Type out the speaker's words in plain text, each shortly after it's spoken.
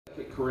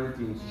2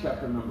 Corinthians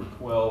chapter number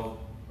 12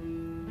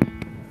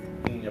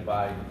 in your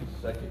Bible.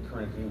 2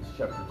 Corinthians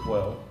chapter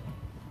 12.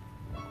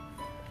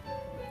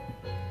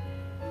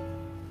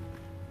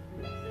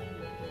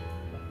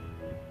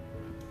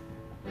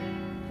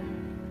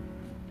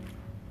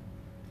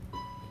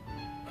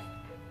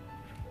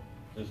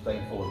 Just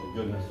thankful of the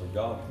goodness of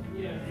God.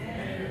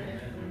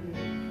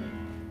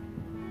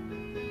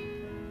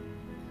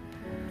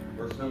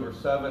 Verse number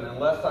 7,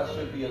 unless I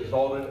should be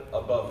exalted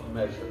above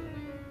measure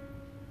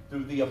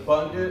through the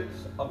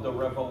abundance of the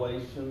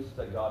revelations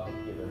that God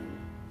had given me.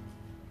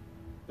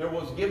 There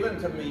was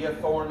given to me a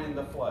thorn in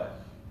the flesh,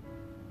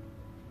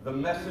 the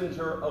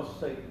messenger of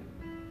Satan,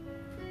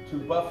 to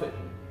buffet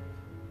me.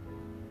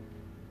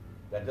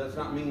 That does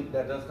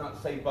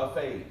not say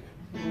buffet.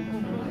 It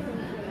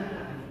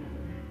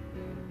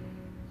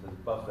says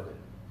buffeted.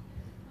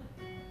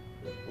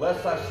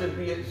 Lest I should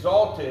be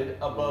exalted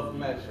above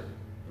measure.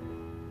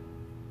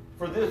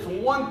 For this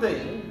one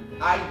thing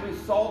I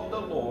besought the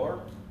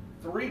Lord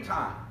 3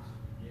 times,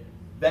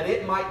 that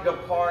it might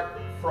depart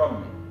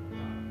from me.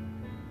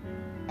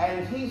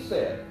 And he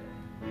said,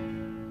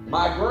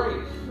 my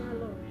grace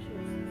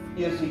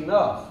is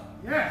enough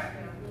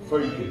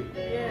for you.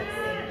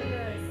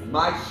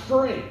 My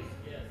strength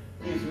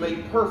is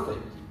made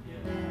perfect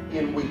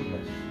in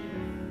weakness.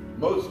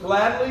 Most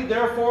gladly,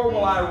 therefore,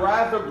 will I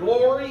rather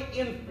glory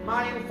in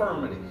my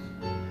infirmities,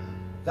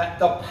 that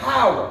the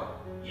power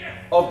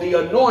of the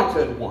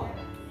Anointed One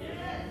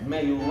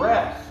may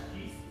rest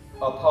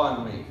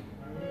upon me.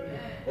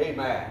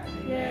 Amen.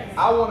 Yes.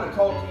 I want to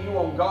talk to you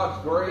on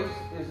God's grace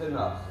is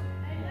enough.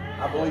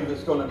 I believe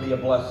it's going to be a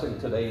blessing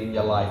today in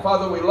your life.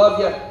 Father, we love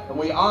you and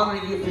we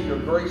honor you for your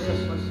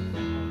graciousness,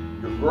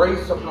 your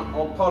grace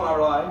upon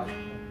our life.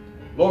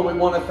 Lord, we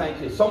want to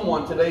thank you.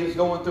 Someone today is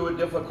going through a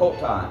difficult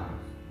time.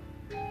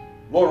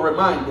 Lord,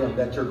 remind them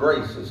that your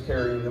grace is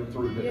carrying them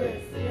through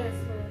today. Yes,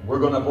 Lord. We're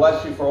going to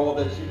bless you for all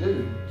that you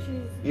do.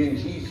 In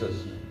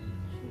Jesus' name.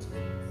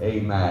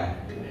 Amen.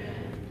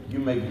 You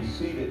may be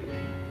seated.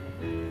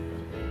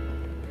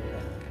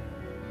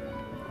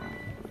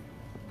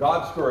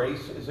 God's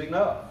grace is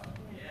enough.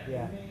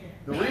 Yeah.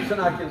 The reason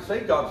I can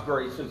say God's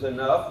grace is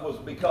enough was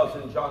because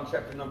in John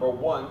chapter number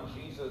 1,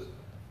 Jesus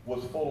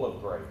was full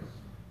of grace.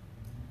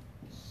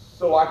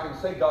 So I can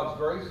say God's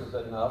grace is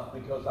enough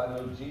because I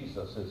know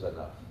Jesus is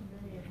enough.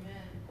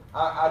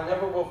 I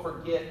never will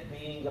forget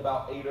being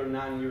about 8 or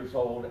 9 years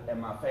old and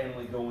my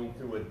family going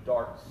through a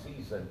dark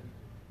season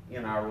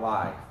in our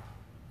life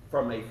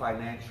from a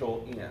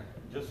financial end.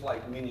 Just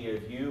like many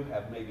of you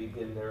have maybe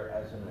been there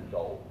as an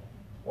adult.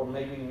 Or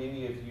maybe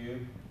many of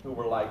you who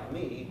were like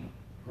me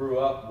grew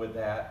up with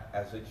that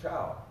as a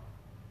child.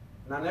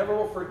 And I never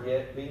will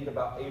forget being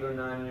about 8 or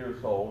 9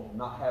 years old,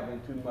 not having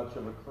too much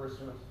of a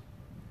Christmas,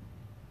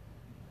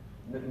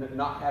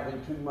 not having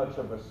too much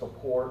of a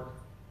support,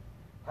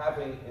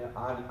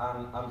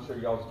 I'm sure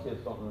y'all's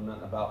kids don't know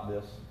nothing about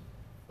this,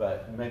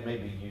 but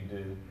maybe you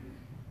do.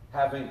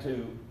 Having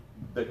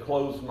the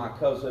clothes my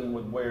cousin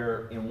would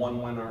wear in one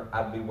winter,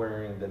 I'd be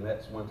wearing the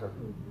next winter.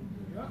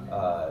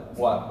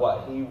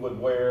 What he would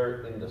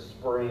wear in the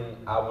spring,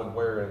 I would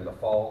wear in the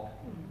fall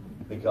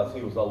because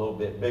he was a little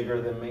bit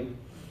bigger than me.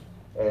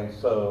 And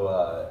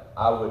so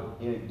I would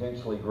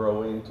eventually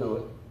grow into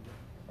it.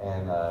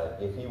 And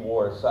if he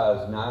wore a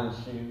size 9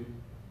 shoe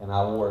and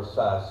I wore a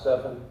size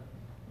 7,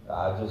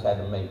 I just had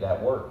to make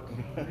that work.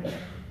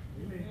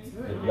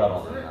 If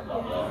y'all don't know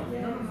about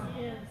that.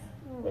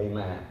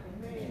 Amen.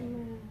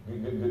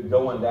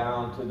 Going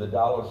down to the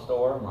dollar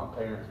store, my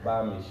parents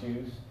buy me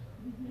shoes,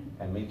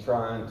 and me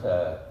trying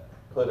to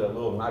put a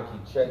little Nike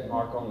check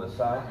mark on the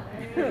side.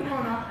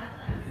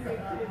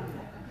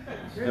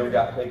 Still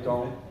got picked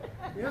on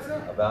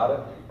about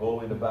it,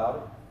 bullied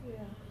about it.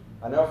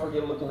 I never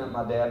forget looking at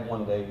my dad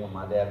one day when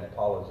my dad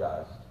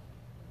apologized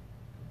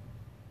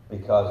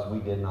because we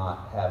did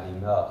not have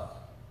enough,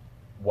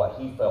 what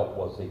he felt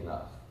was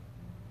enough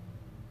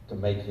to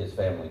make his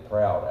family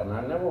proud. And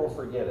I never will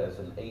forget, as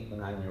an 8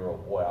 and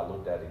 9-year-old boy, I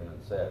looked at him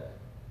and said,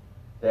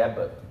 Dad,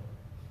 but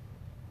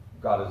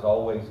God has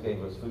always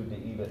gave us food to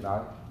eat at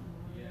night.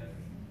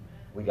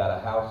 We got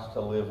a house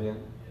to live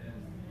in.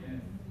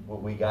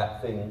 We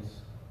got things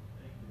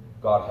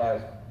God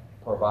has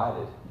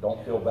provided.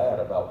 Don't feel bad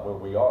about where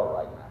we are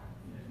right now.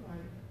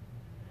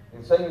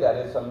 In saying that,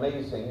 it's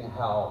amazing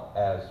how,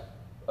 as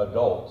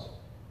adults,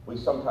 we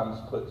sometimes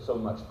put so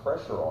much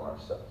pressure on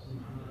ourselves.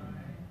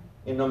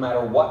 And no matter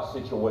what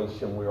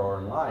situation we are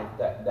in life,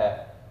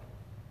 that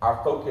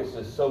our focus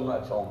is so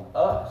much on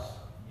us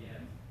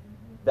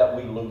that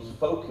we lose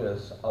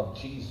focus of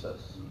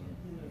Jesus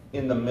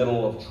in the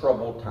middle of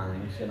troubled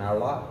times in our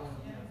life.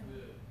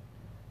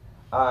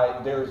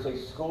 There's a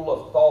school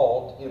of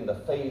thought in the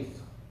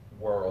faith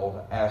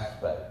world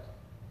aspect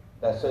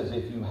that says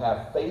if you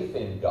have faith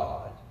in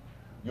God,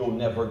 you'll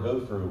never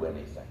go through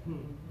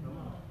anything.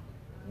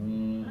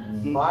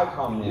 My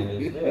comment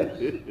is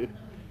this.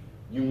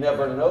 You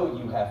never know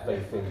you have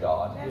faith in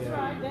God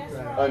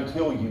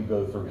until you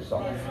go through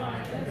something.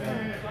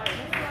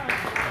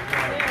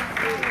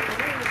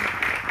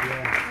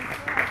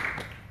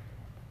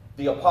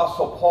 The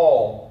Apostle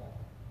Paul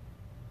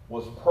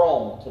was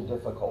prone to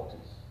difficulties.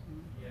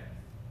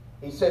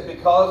 He said,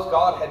 because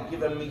God had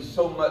given me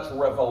so much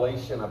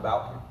revelation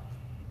about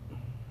him.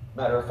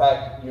 Matter of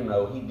fact, he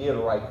did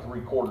write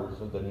 3/4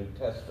 of the New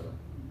Testament.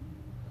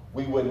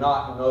 We would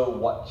not know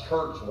what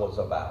church was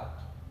about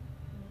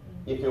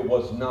if it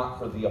was not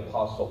for the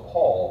Apostle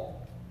Paul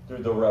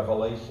through the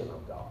revelation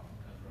of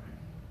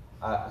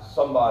God.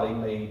 Somebody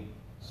made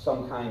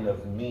some kind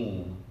of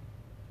meme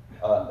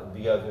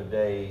the other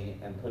day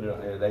and put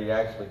it. They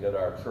actually go to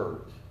our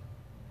church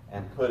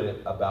and put it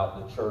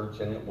about the church,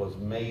 and it was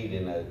made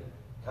in a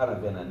kind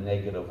of in a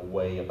negative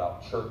way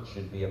about church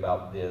should be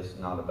about this,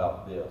 not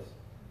about this.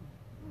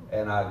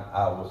 And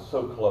I was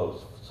so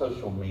close.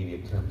 Social media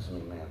tempts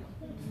me,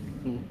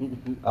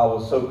 man. I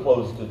was so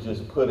close to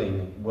just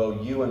putting, well,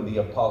 you and the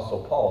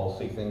Apostle Paul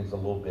see things a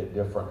little bit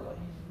differently.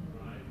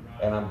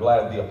 And I'm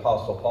glad the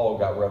Apostle Paul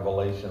got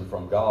revelation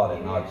from God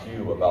and not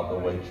you about the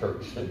way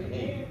church should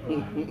be.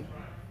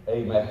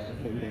 Amen.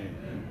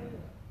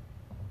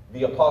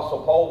 The Apostle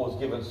Paul was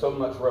given so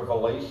much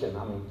revelation.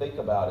 I mean, think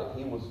about it.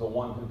 He was the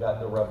one who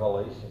got the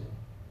revelation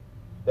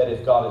that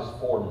if God is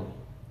for me,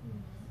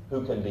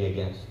 who can be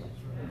against me?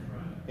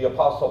 The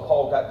Apostle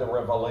Paul got the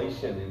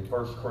revelation in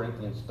 1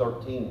 Corinthians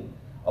 13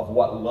 of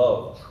what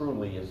love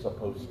truly is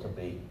supposed to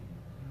be.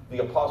 The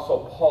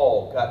Apostle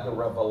Paul got the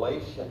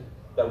revelation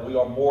that we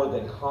are more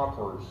than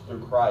conquerors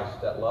through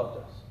Christ that loved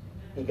us.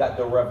 He got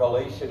the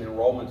revelation in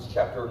Romans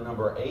chapter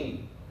number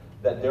 8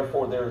 that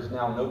therefore there is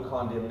now no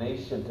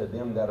condemnation to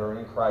them that are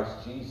in Christ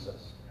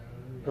Jesus,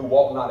 who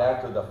walk not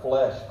after the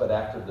flesh but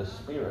after the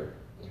Spirit.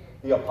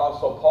 The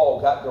Apostle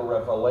Paul got the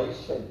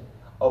revelation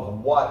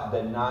of what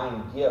the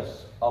 9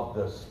 gifts of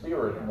the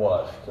Spirit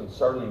was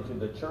concerning to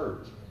the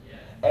church,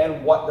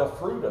 and what the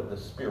fruit of the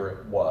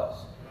Spirit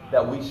was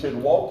that we should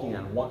walk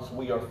in once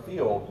we are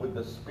filled with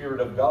the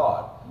Spirit of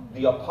God.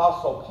 The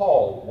Apostle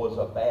Paul was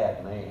a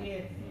bad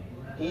man.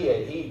 He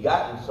had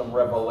gotten some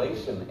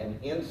revelation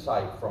and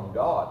insight from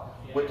God,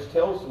 which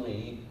tells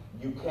me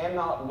you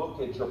cannot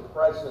look at your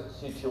present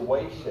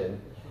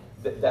situation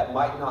that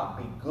might not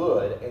be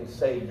good and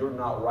say you're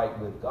not right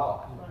with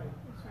God.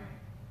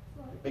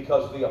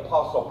 Because the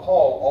Apostle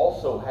Paul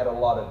also had a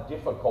lot of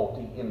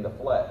difficulty in the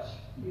flesh.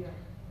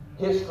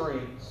 History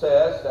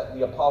says that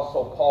the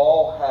Apostle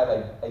Paul had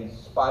a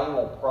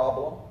spinal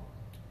problem,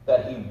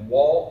 that he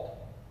walked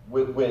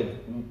with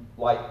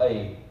like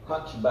a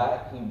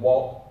hunchback. He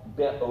walked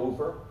bent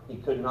over. He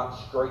could not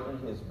straighten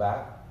his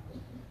back.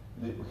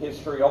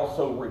 History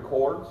also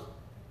records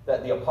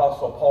that the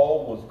Apostle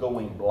Paul was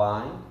going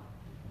blind,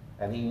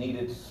 and he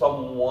needed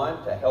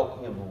someone to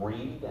help him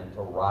read and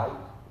to write.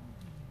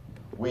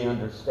 We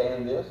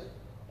understand this.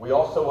 We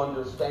also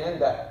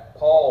understand that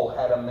Paul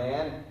had a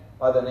man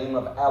by the name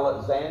of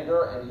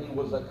Alexander, and he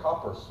was a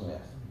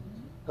coppersmith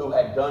who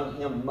had done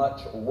him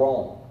much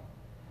wrong.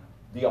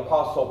 The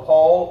Apostle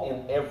Paul,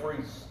 in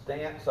every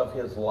stance of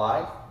his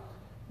life,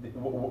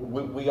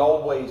 we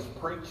always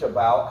preach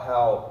about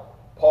how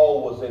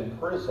Paul was in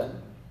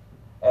prison,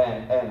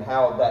 and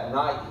how that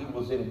night he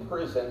was in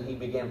prison, he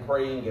began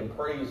praying and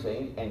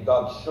praising, and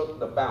God shook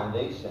the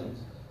foundations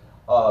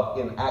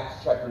in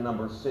Acts chapter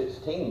number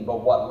 16.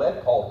 But what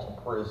led Paul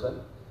to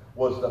prison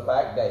was the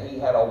fact that he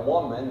had a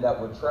woman that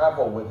would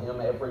travel with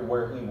him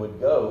everywhere he would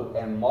go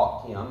and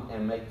mock him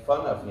and make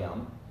fun of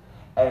him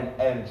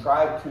and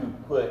try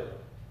to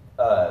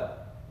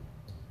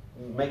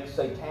make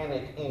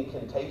satanic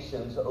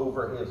incantations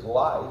over his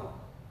life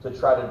to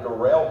try to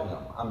derail him.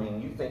 I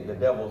mean, you think the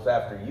devil's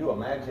after you.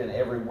 Imagine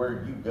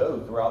everywhere you go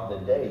throughout the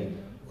day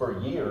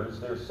for years,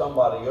 there's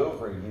somebody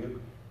over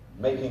you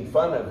making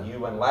fun of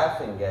you and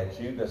laughing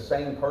at you, the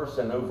same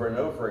person over and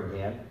over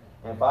again.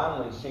 And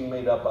finally, she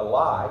made up a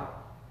lie,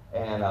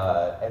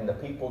 and the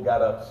people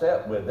got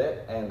upset with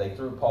it, and they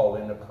threw Paul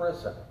into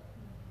prison.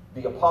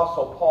 The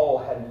Apostle Paul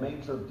had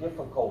major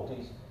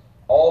difficulties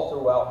all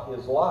throughout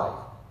his life.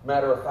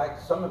 Matter of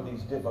fact, some of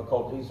these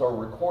difficulties are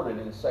recorded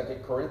in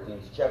 2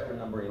 Corinthians chapter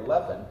number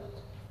 11,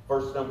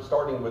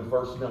 starting with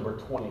verse number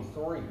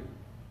 23.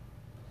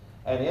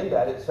 And in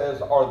that it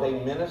says, "Are they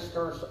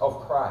ministers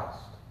of Christ?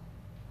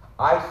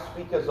 I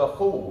speak as a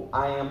fool.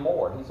 I am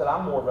more." He said,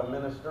 "I'm more of a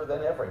minister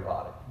than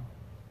everybody.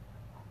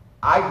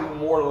 I do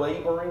more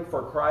laboring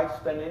for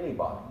Christ than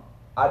anybody.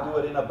 I do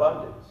it in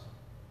abundance.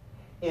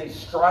 In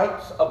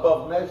stripes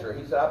above measure."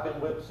 He said, "I've been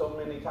whipped so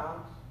many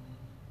times.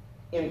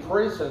 In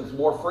prisons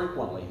more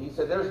frequently." He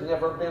said, "There's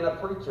never been a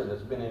preacher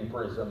that's been in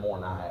prison more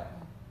than I have."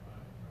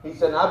 He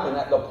said, "I've been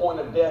at the point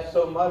of death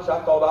so much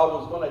I thought I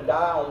was going to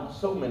die on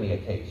so many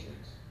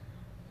occasions."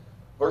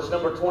 Verse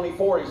number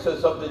 24, he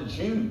says, "Of the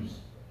Jews,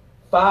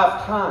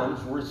 5 times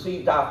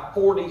received I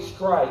 40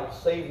 stripes,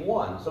 save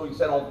one." So he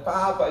said, on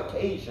 5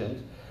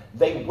 occasions,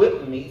 they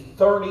whipped me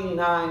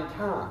 39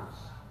 times.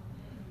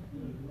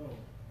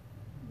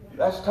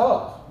 That's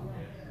tough.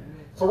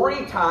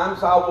 3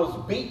 times I was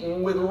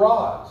beaten with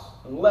rods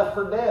and left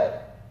for dead.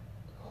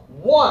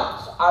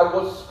 Once I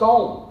was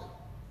stoned.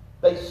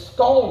 They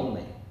stoned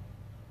me,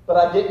 but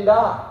I didn't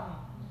die.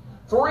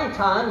 3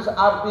 times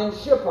I've been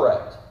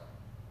shipwrecked.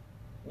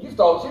 You You've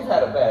thought you've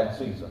had a bad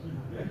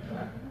season.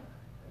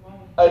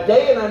 A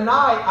day and a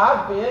night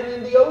I've been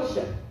in the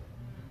ocean.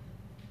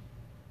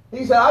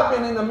 He said, I've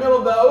been in the middle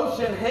of the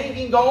ocean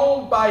hanging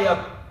on by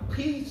a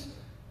piece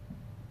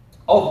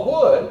of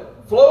wood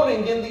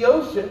floating in the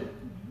ocean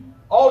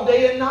all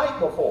day and night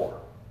before.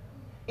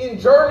 In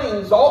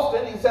journeyings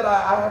often, he said,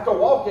 I have to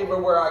walk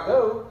everywhere I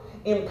go.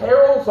 In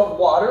perils of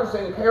waters,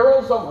 in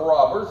perils of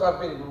robbers, I've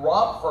been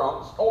robbed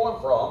from,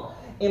 stolen from.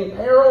 In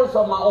perils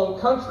of my own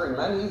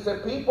countrymen, he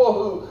said, people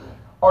who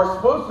are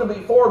supposed to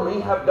be for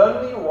me have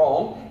done me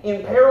wrong.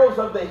 In perils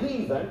of the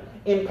heathen,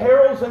 in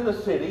perils in the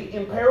city,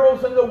 in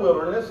perils in the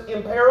wilderness,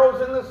 in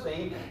perils in the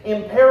sea,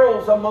 in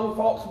perils among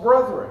false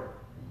brethren.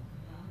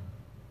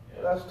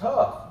 That's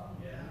tough.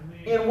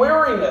 In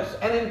weariness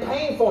and in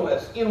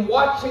painfulness, in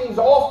watchings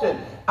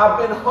often. I've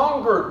been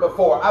hungered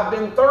before. I've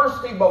been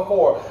thirsty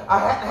before. I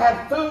hadn't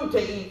had food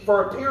to eat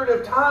for a period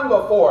of time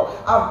before.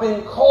 I've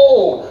been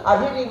cold.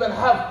 I didn't even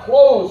have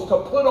clothes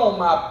to put on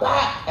my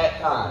back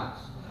at times.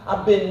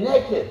 I've been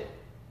naked.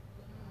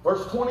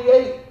 Verse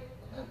 28.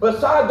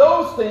 Beside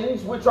those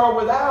things which are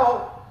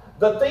without,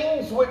 the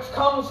things which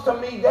comes to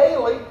me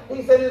daily,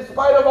 he said, in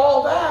spite of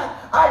all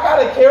that, I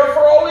got to care for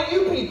all of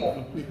you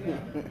people.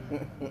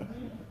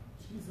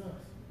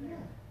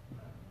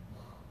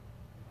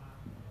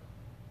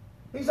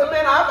 He said,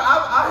 man,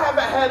 I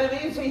haven't had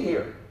it easy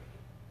here.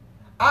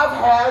 I've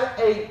had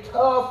a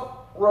tough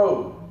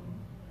road.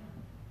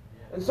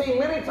 And see,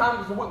 many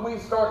times we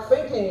start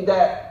thinking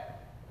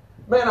that,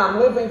 man, I'm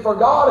living for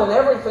God and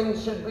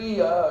everything should be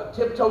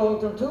tiptoeing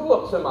through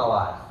tulips in my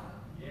life.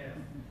 Yeah.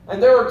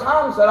 And there are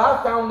times that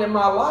I found in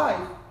my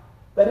life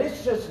that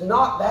it's just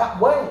not that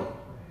way.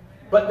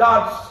 But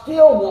God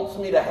still wants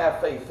me to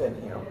have faith in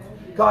Him.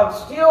 God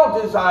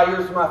still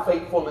desires my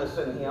faithfulness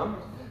in Him.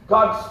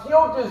 God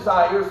still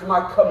desires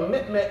my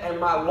commitment and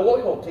my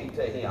loyalty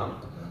to Him.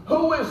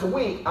 Who is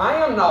weak?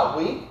 I am not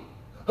weak.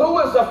 Who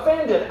is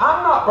offended?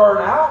 I'm not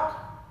burnt out.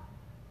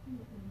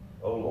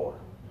 Oh, Lord.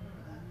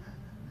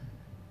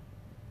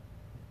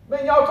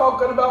 Man, y'all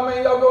talking about,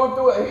 man, y'all going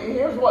through it.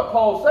 Here's what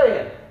Paul's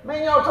saying.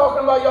 Man, y'all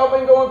talking about y'all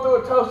been going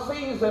through a tough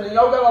season and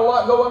y'all got a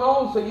lot going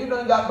on, so you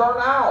done got burnt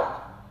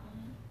out.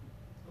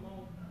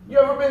 You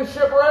ever been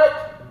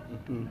shipwrecked?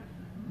 You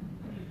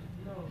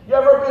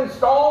ever been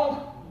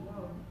stoned?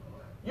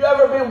 You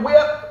ever been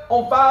whipped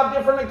on 5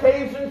 different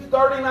occasions,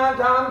 39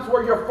 times,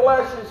 where your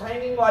flesh is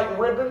hanging like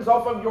ribbons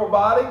off of your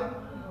body?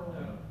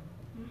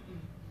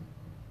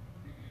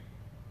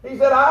 He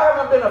said, I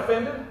haven't been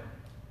offended.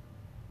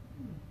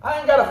 I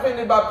ain't got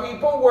offended by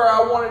people where I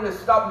wanted to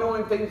stop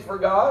doing things for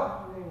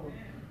God.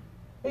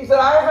 He said,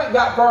 I haven't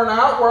got burnt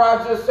out where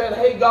I just said,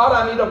 hey, God,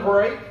 I need a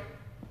break.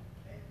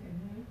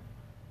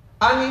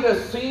 I need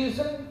a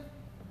season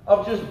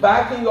of just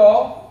backing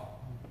off.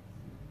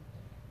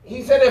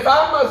 He said, if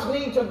I must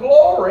need to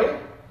glory,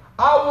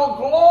 I will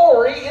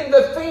glory in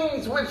the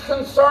things which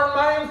concern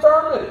my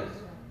infirmities.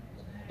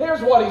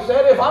 Here's what he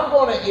said. If I'm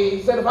going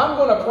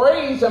to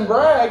praise and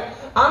brag,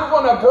 I'm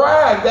going to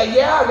brag that,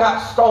 yeah, I got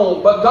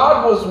stoned, but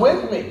God was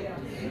with me.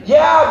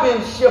 Yeah, I've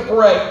been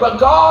shipwrecked, but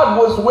God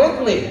was with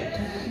me.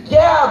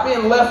 Yeah, I've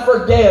been left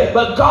for dead,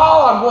 but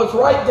God was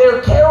right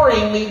there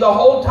carrying me the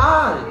whole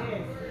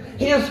time.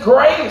 His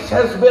grace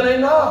has been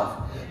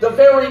enough. The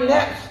very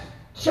next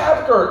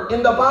chapter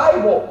in the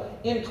Bible,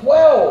 in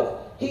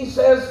 12, he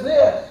says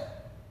this.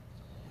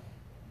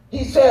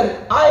 He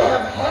said, I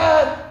have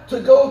had to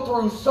go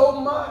through so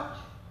much.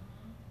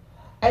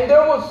 And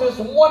there was this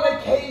one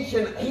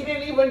occasion, he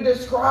didn't even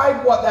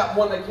describe what that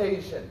one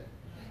occasion.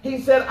 He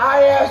said,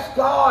 I asked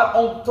God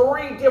on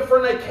 3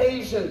 different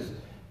occasions,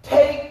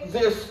 take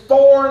this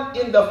thorn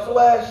in the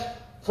flesh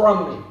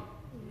from me.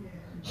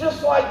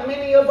 Just like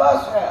many of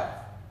us have.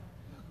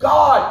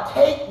 God,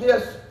 take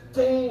this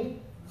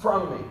thing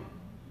from me.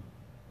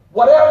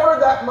 Whatever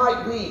that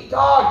might be,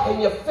 God, can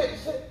you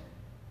fix it?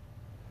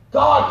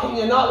 God, can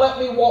you not let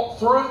me walk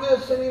through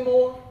this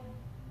anymore?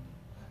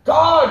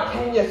 God,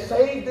 can you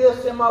save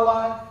this in my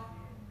life?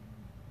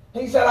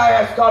 He said, I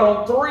asked God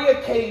on 3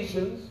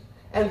 occasions,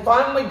 and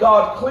finally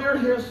God cleared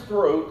his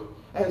throat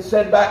and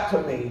said back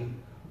to me,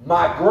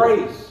 my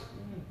grace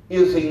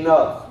is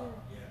enough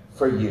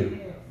for you.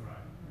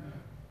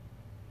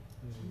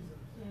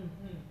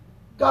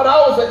 God,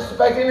 I was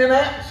expecting an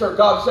answer.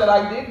 God said,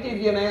 I did give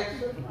you an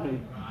answer.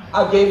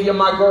 I gave you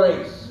my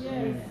grace.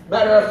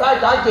 Matter of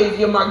fact, I gave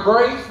you my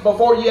grace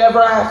before you ever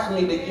asked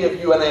me to give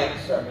you an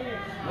answer.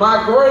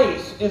 My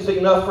grace is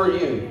enough for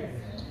you.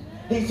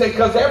 He said,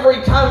 because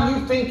every time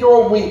you think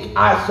you're weak,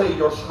 I say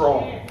you're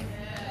strong.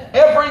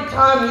 Every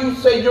time you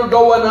say you're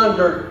going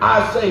under,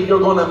 I say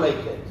you're going to make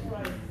it.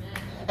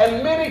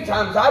 And many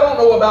times, I don't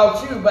know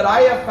about you, but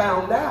I have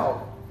found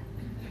out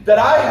that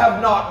I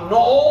have not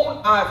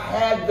known I've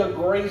had the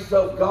grace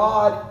of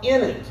God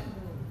in it.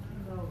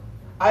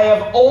 I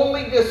have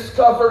only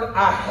discovered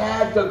I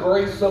had the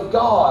grace of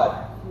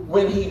God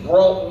when He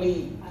brought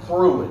me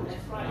through it.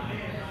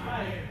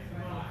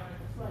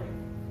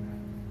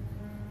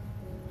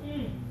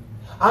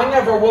 I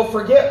never will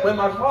forget when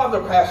my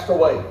father passed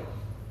away.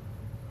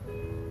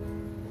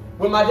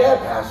 When my dad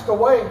passed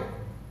away,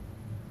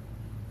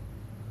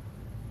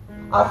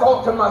 I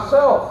thought to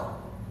myself,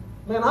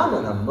 man, I'm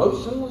an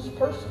emotionless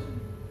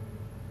person.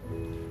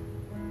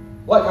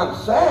 Like, I'm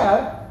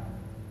sad,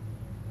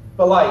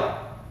 but like,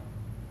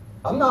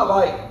 I'm not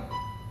like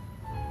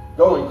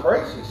going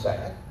crazy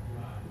sad.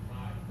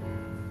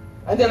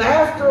 And then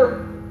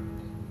after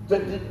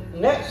the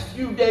next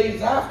few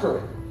days after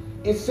it,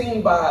 it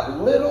seemed by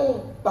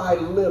little, God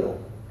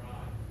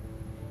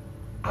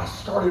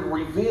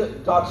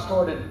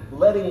started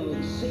letting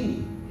me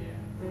see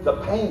the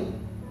pain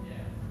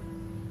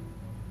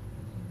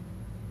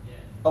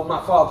of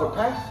my father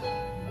passing.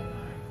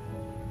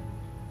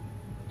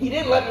 He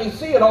didn't let me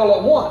see it all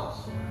at once.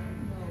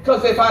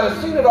 Because if I'd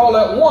have seen it all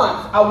at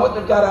once, I wouldn't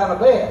have got out of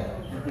bed.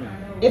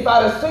 If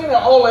I'd have seen it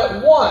all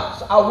at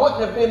once, I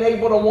wouldn't have been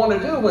able to want to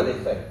do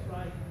anything.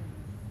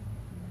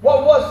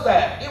 What was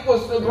that? It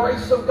was the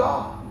grace of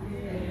God.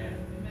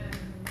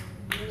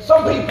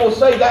 Some people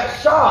say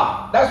that's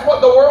shock. That's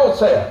what the world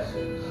says.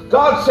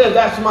 God said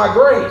that's my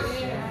grace.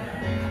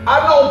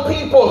 I know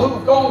people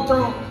who've gone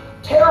through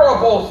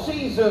terrible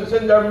seasons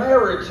in their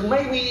marriage,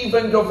 maybe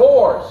even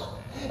divorce,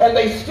 and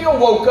they still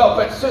woke up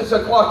at 6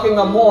 o'clock in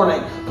the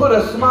morning, put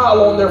a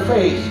smile on their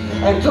face,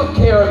 and took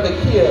care of the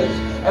kids,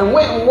 and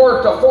went and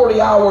worked a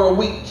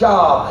 40-hour-a-week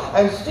job,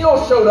 and still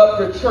showed up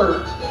to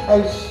church,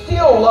 and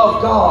still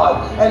loved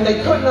God, and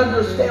they couldn't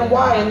understand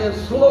why. And then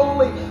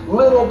slowly,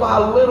 little by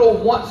little,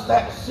 once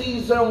that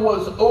season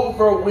was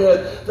over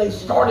with, they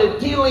started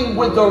dealing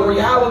with the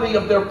reality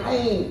of their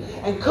pain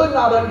and could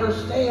not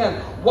understand,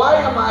 why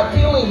am I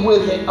dealing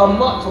with it a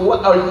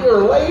year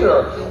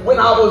later when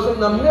I was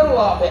in the middle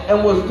of it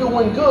and was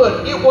doing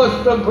good? It was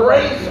the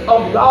grace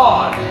of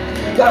God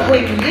that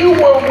when you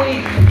were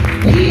weak,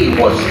 He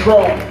was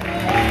strong.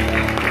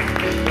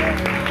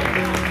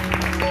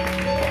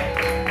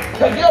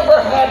 Have you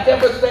ever had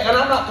devastating, and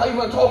I'm not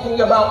even talking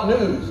about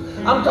news,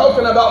 I'm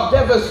talking about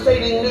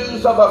devastating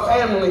news of a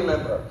family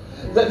member,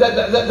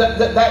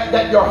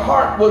 that your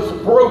heart was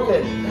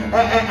broken,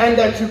 and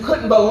that you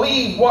couldn't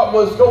believe what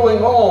was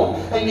going on,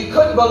 and you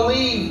couldn't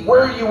believe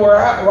where you were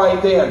at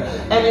right then.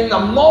 And in the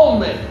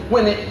moment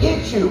when it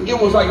hit you, it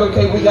was like,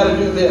 okay, we got to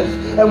do this,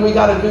 and we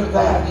got to do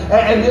that,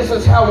 and this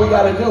is how we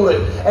got to do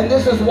it, and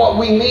this is what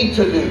we need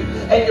to do.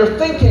 And you're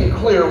thinking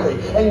clearly,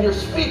 and you're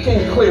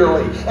speaking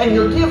clearly, and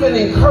you're giving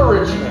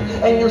encouragement,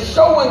 and you're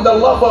showing the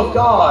love of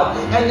God,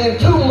 and then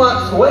 2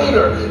 months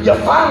later, you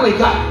finally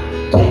got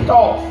ticked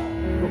off.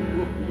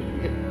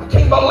 I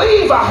can't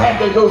believe I had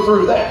to go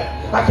through that.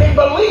 I can't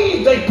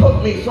believe they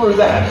put me through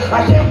that.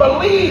 I can't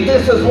believe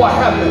this is what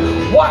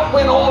happened. What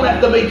went on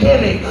at the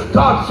beginning?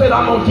 God said,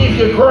 I'm going to give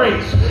you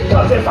grace.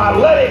 Because if I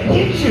let it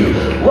hit you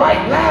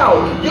right now,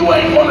 you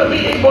ain't going to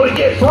be able to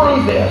get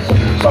through this.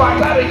 So I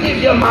got to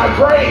give you my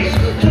grace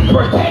to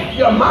protect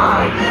your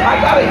mind. I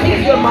got to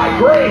give you my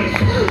grace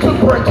to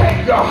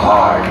protect your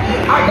heart.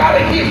 I got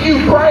to give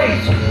you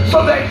grace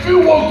so that you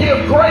will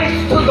give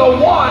grace to the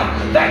one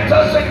that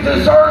doesn't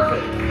deserve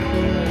it.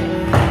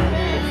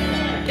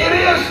 It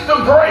is the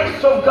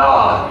grace of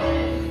God,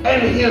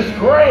 and His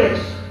grace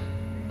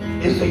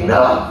is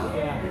enough.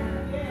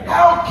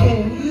 How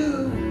can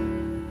you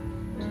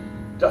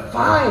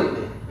define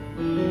it?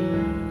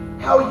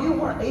 How you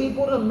were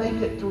able to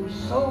make it through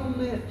so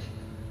much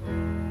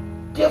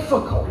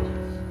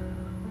difficulties?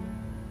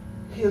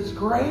 His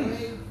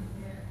grace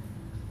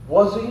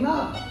was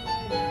enough.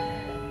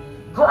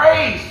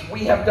 Grace,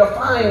 we have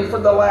defined for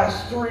the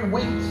last 3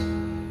 weeks,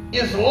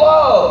 is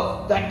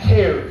love that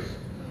cares.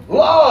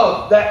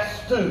 Love that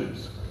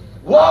stoops.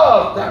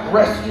 Love that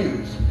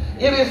rescues.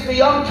 It is the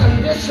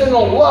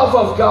unconditional love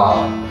of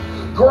God.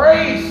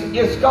 Grace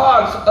is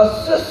God's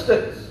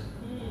assistance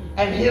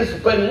and His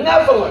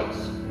benevolence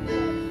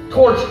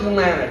towards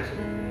humanity.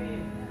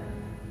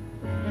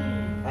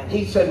 And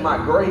He said, my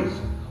grace.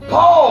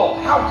 Paul,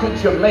 how could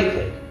you make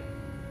it?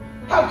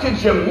 How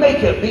could you make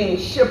it being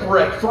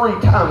shipwrecked 3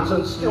 times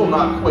and still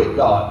not quit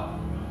God?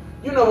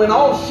 You know, in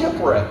all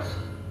shipwrecks,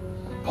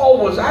 Paul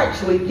was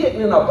actually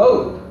getting in a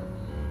boat,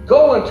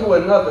 going to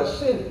another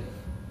city.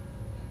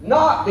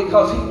 Not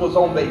because he was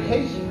on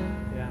vacation,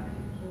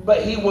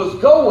 but he was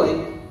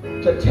going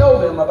to tell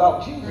them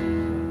about Jesus.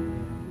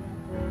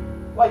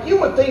 Like, you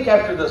would think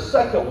after the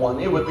second one,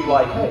 it would be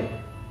like, hey,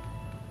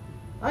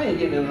 I ain't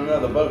getting in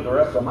another boat the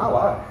rest of my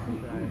life.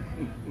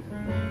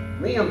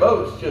 Me and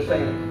boats just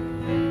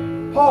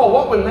ain't. Paul,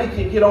 what would make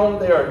you get on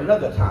there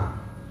another time?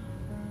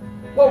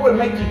 What would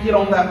make you get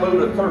on that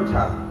boat a third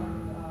time?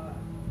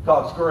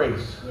 God's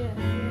grace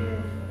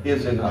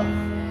is enough.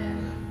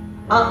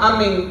 I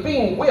mean,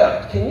 being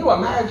whipped. Can you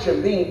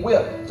imagine being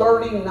whipped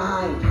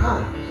 39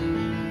 times?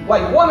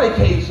 Like, one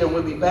occasion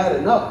would be bad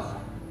enough.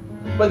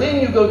 But then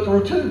you go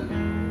through 2,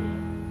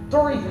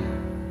 3,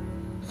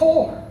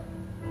 4,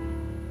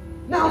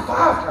 now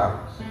 5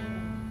 times.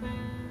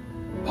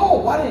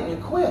 Paul, why didn't you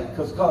quit?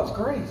 Because God's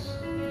grace.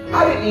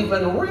 I didn't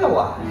even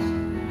realize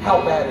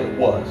how bad it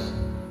was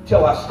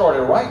till I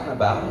started writing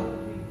about it.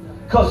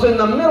 Because in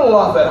the middle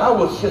of it, I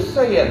was just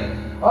saying,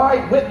 all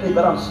right, whip me,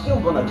 but I'm still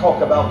going to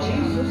talk about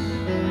Jesus.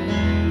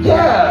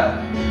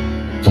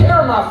 Yeah,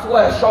 tear my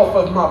flesh off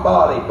of my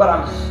body, but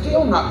I'm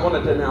still not going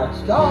to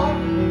denounce God.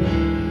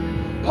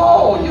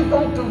 Paul, you've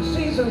gone through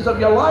seasons of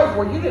your life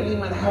where you didn't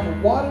even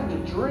have water to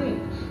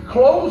drink,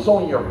 clothes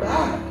on your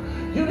back.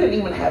 You didn't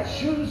even have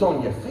shoes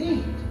on your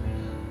feet.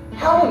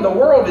 How in the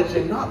world did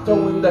you not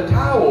throw in the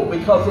towel?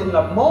 Because in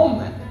the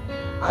moment,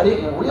 I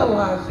didn't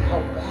realize how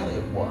bad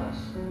it was.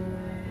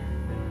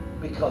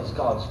 Because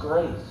God's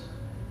grace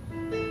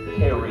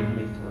carried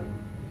me through.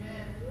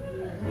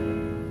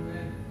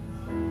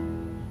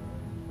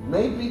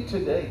 Maybe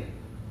today,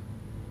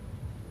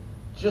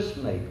 just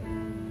maybe,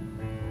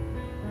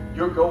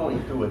 you're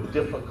going through a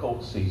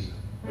difficult season.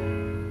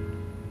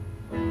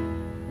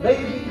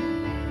 Maybe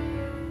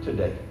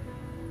today,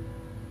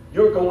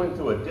 you're going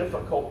through a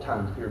difficult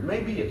time period.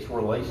 Maybe it's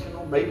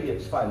relational, maybe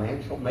it's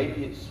financial,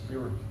 maybe it's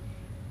spiritual.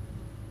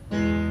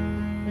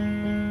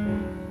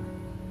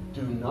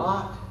 Do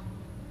not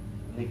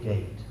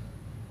negate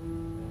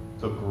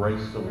the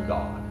grace of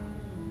God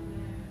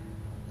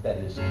that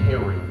is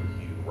carrying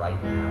you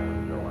right now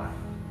in your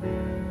life.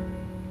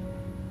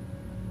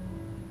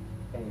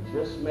 And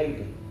just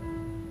maybe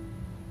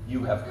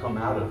you have come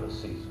out of a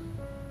season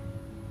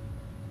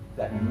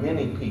that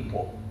many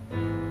people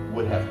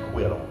would have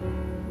quit on.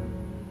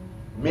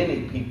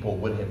 Many people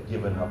would have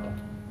given up on.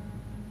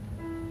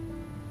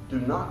 Do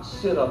not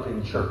sit up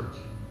in church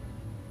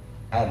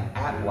and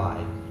act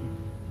like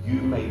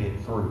you made it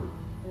through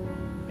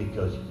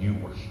because you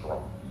were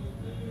strong.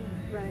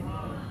 Right.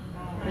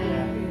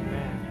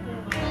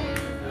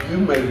 You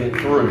made it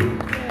through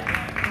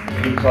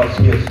because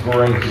His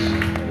grace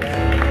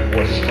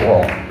was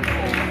strong.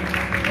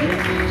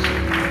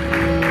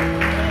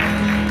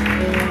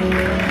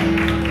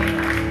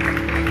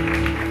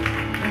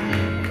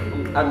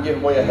 I'm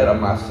getting way ahead of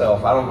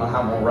myself. I don't know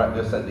how I'm going to wrap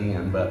this at the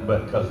end, but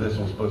because this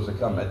was supposed to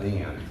come at the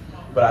end.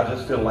 But I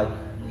just feel like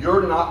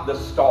you're not the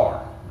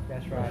star.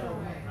 That's right.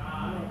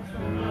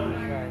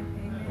 That's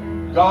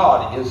right.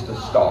 God is the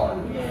star.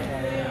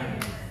 Amen.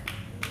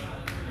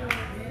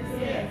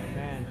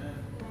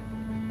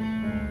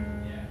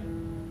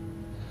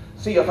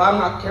 See, if I'm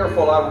not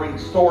careful, I read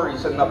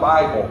stories in the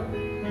Bible,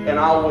 and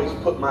I always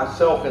put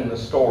myself in the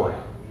story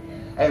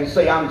and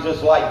say I'm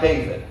just like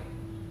David.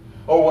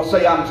 Or we'll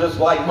say I'm just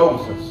like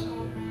Moses.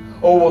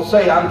 Or we'll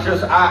say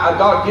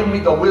God give me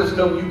the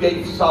wisdom you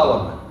gave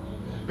Solomon.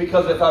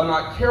 Because if I'm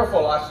not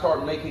careful, I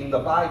start making the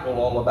Bible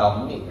all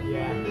about me.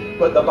 Yeah.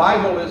 But the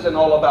Bible isn't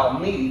all about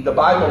me. The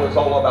Bible is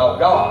all about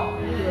God.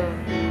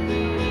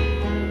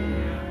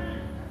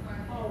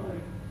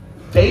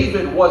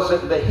 David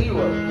wasn't the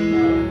hero.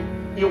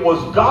 It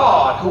was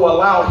God who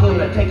allowed him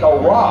to take a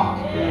rock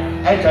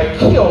and to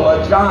kill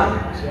a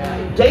giant.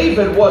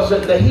 David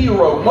wasn't the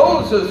hero.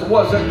 Moses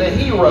wasn't the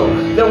hero.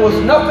 There was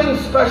nothing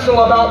special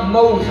about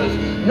Moses,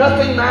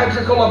 nothing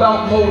magical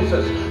about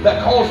Moses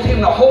that caused him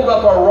to hold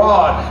up a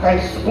rod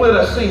and split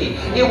a sea.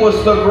 It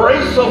was the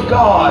grace of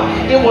God.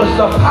 It was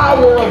the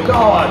power of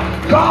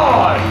God.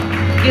 God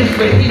is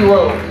the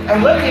hero.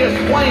 And let me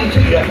explain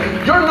to you,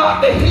 you're not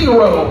the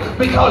hero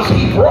because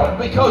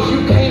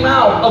you came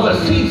out of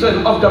a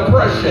season of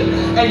depression.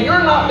 And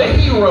you're not the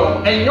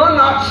hero and you're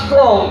not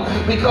strong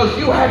because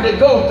you had to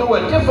go through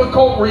a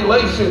difficult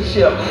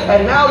relationship.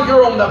 And now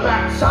you're on the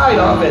backside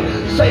of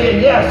it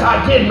saying, yes,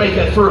 I did make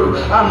it through.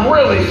 I'm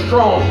really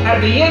strong.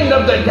 At the end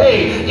of the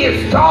day,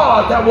 it's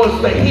God that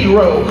was the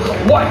hero.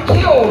 What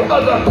killed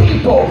other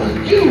people,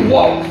 you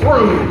walked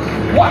through.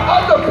 What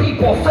other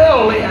people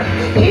fell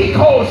in, He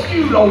caused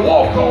you to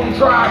walk on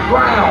dry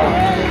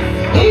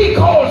ground. He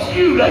caused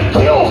you to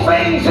kill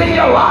things in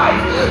your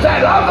life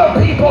that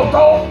other people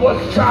thought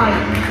was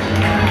giant.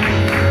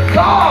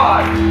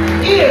 God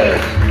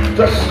is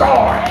the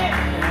star.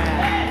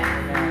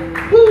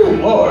 Woo,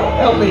 Lord,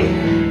 help me.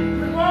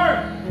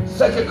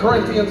 2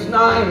 Corinthians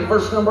 9,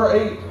 verse number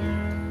 8.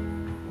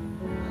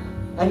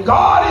 And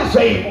God is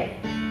able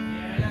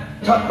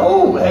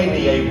to, ain't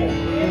He able?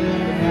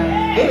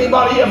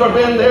 Anybody ever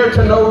been there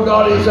to know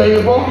God is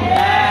able?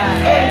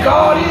 And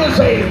God is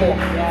able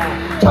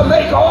to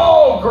make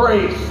all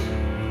grace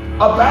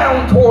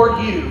abound toward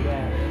you,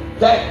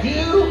 that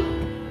you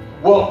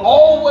will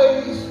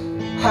always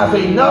have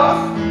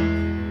enough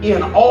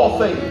in all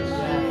things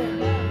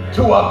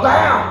to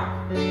abound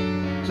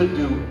to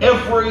do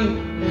every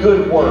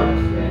good work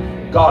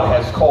God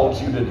has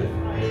called you to do.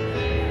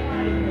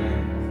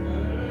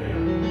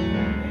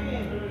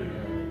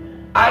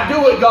 I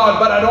do it, God,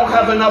 but I don't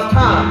have enough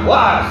time.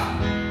 Lies.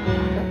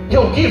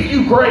 He'll give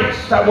you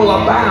grace that will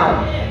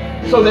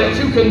abound so that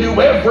you can do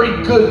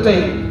every good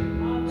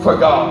thing for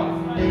God.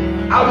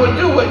 I would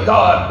do it,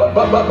 God,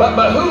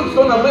 but who's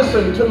going to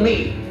listen to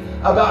me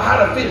about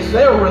how to fix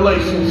their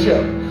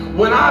relationship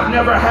when I've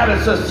never had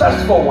a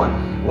successful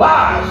one?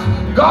 Lies.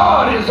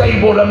 God is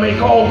able to make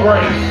all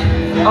grace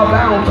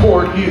abound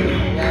toward you.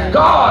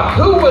 God,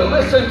 who would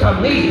listen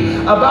to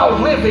me about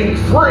living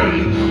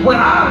free when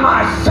I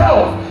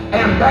myself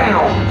and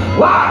bound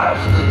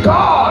lives,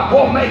 God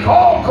will make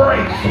all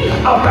grace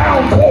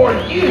abound toward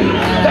you,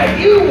 that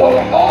you will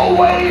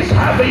always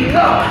have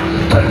enough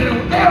to do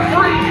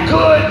every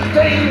good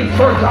thing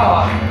for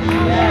God.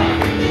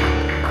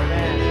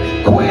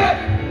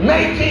 Quit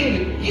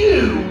making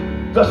you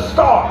the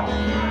star.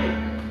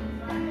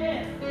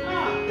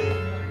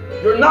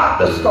 You're not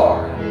the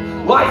star.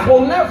 Life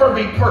will never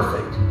be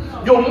perfect.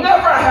 You'll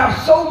never have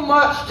so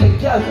much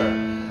together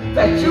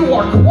that you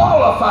are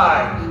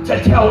qualified to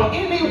tell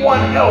anyone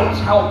else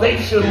how they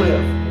should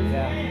live.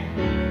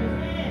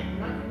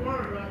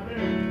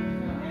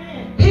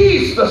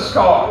 He's the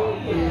star.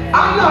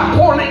 I'm not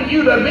pointing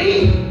you to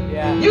me.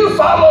 You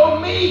follow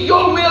me,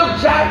 you'll live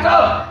jacked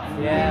up.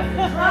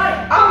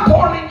 I'm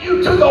pointing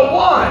you to the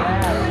one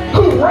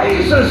who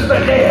raises the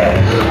dead,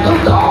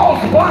 who calls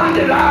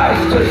blinded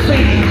eyes to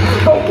see,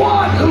 the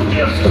one who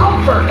gives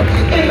comfort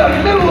in the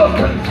middle of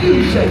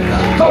confusion,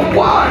 the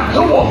one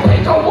who will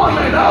pick a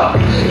woman up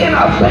in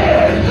a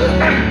bed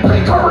and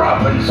pick her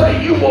up and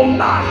say, you will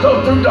not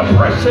go through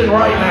depression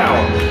right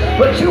now,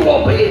 but you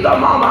will be the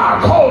mama I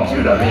called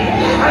you to be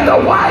and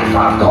the wife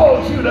I've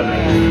called you to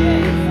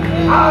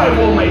be. I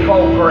will make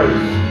all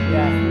grace.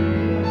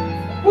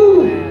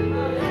 Woo!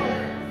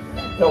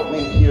 Help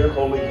me here,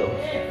 Holy Ghost.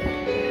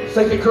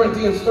 2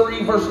 Corinthians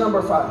 3, verse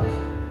number 5.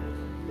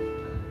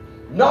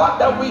 Not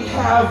that we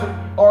have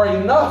or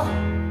enough,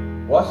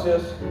 watch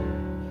this,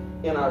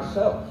 in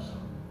ourselves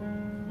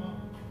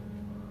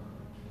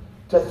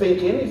to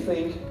think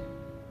anything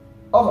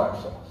of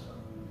ourselves.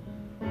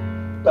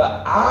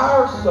 But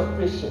our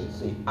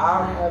sufficiency,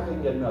 our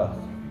having enough,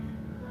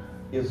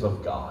 is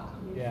of God.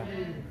 Yeah.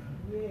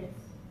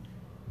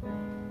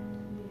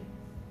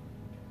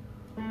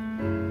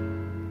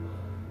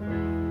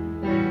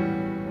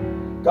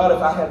 God,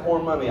 if I had more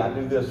money, I'd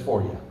do this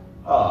for you.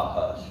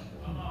 Hush.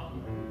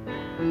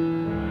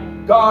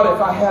 God, if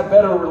I had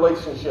better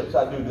relationships,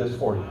 I'd do this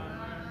for you.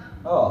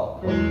 Oh.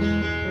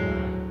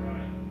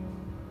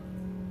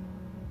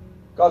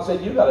 God said,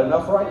 you got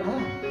enough right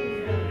now.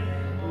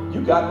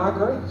 You got my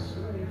grace.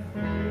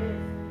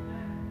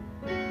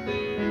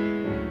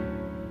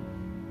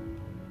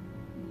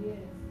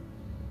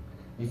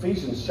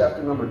 Ephesians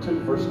chapter number 2,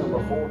 verse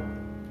number 4.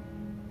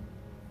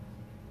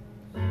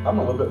 I'm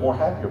a little bit more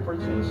happier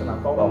preaching this than I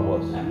thought I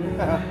was.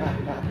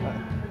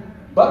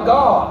 But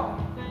God.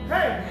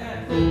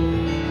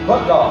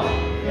 But God.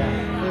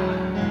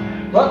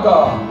 But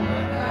God.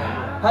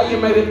 How you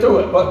made it through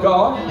it? But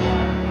God.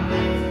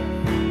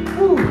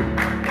 Woo.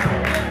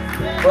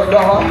 But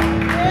God.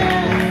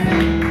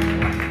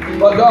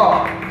 But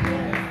God.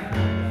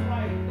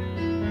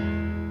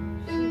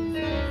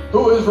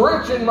 Who is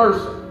rich in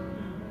mercy.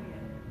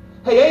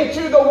 Hey, ain't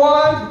you the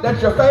one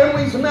that your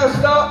family's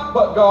messed up?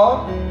 But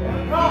God.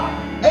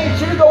 Ain't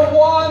you the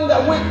one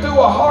that went through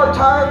a hard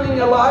time in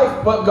your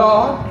life? But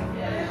God.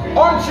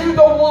 Aren't you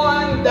the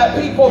one that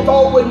people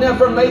thought would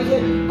never make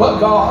it? But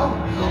God.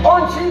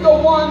 Aren't you the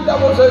one that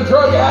was a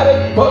drug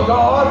addict? But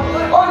God.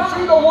 Aren't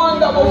you the one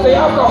that was the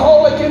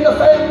alcoholic in the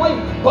family?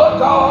 But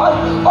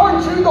God.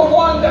 Aren't you the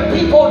one that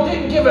people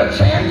didn't give a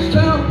chance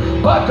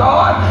to? But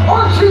God.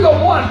 Aren't you the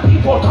one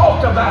people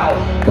talked about?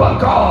 But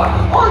God.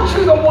 Aren't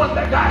you the one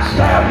that got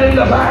stabbed in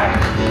the back?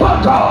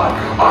 But God.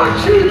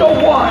 Aren't you the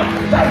one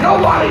that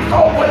nobody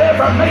thought would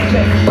ever make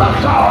it? But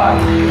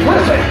God.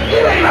 Listen,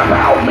 it ain't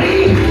about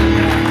me.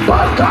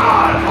 But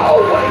God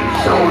always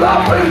showed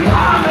up in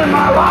time in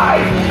my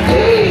life.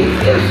 He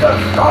is the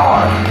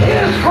star.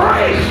 His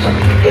grace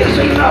is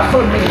enough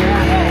for me.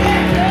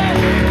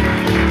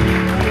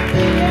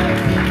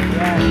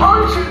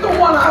 Aren't you the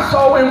one I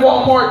saw in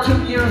Walmart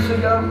 2 years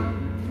ago?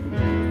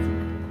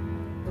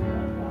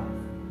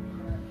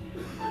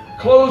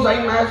 Clothes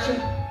ain't matching,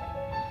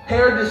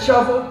 hair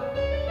disheveled,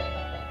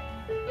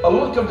 a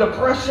look of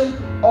depression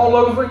all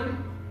over you.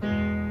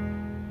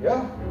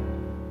 Yeah.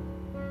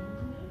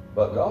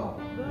 But God.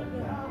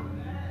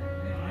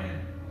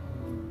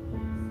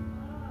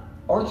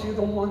 Aren't you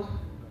the one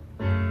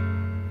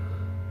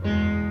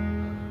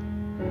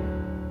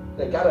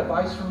that got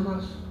advice from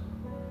us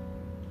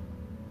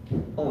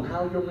on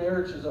how your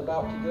marriage is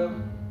about to go?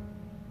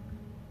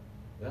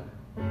 Yeah.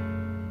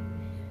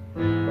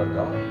 But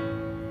God,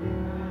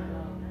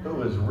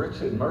 who is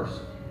rich in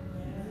mercy,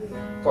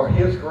 for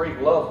his great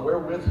love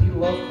wherewith he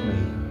loved me,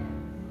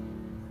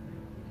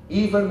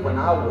 even when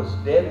I was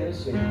dead in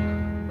sin,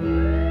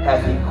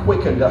 hath he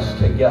quickened us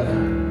together.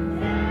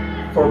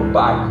 For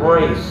by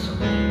grace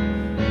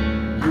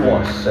you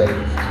are saved.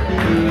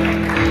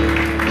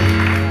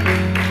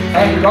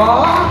 And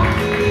God,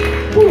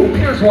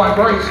 here's what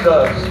grace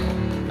does.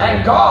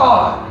 And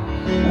God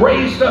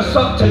raised us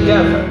up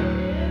together.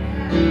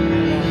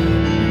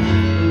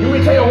 Let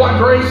me tell you what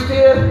grace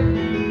did.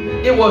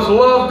 It was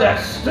love that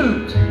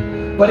stooped,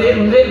 but it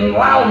didn't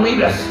allow me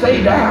to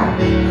stay down.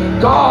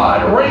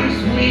 God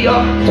raised me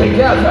up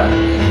together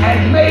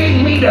and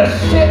made me to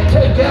sit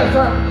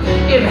together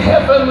in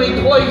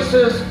heavenly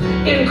places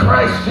in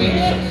Christ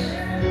Jesus,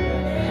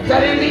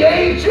 that in the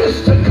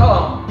ages to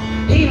come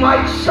he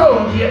might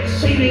show the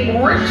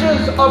exceeding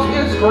riches of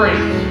his grace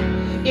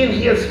in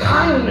His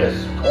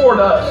kindness toward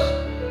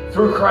us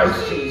through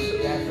Christ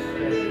Jesus.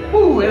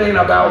 Ooh, it ain't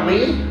about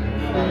me.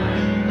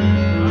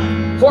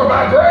 For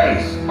by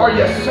grace are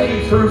you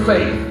saved through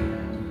faith,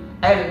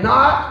 and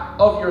not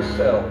of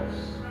yourselves.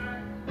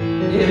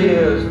 It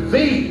is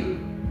the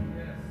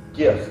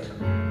gift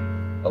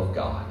of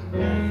God.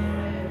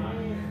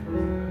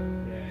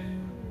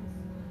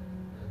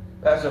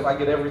 Pastor, if I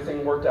get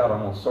everything worked out,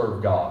 I'm going to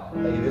serve God.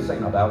 Hey, this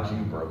ain't about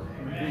you, bro.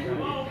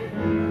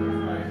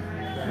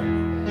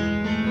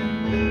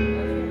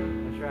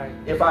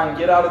 If I can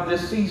get out of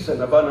this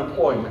season of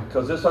unemployment,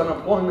 because this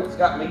unemployment's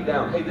got me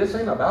down. Hey, this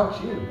ain't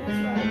about you.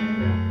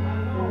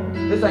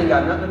 This ain't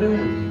got nothing to do with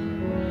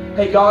you.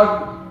 Hey,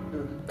 God,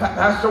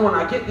 Pastor, when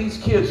I get these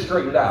kids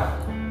straightened out,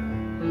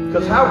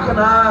 because how can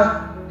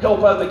I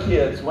help other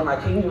kids when I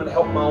can't even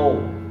help my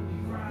own?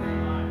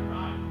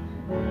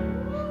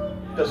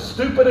 The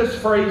stupidest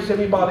phrase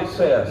anybody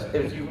says,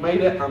 if you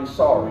made it, I'm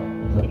sorry.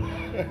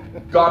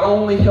 God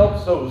only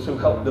helps those who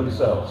help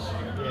themselves.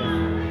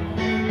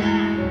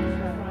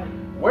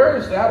 Where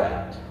is that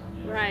at?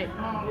 Right.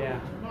 Yeah.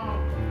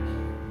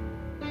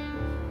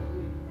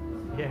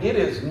 It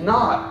is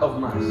not of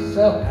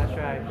myself. That's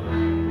right.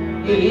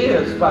 It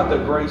is by the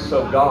grace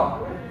of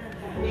God.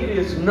 It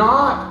is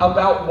not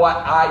about what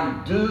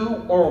I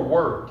do or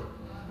work,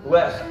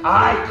 lest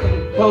I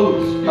can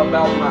boast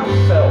about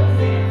myself.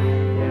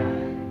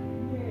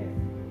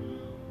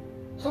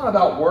 It's not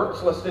about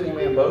works, lest any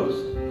man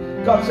boast.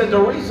 God said, the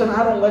reason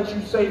I don't let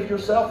you save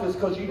yourself is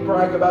because you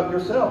brag about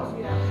yourself.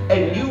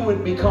 And you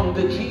would become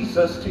the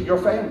Jesus to your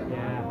family.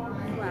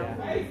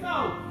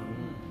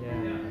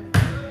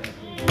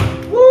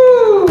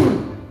 Woo!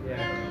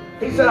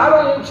 He said, I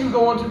don't want you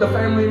going to the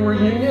family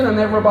reunion and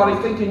everybody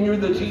thinking you're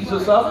the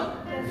Jesus of it.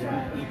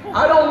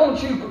 I don't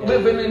want you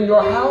living in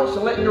your house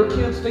and letting your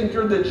kids think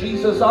you're the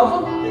Jesus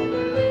of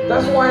them.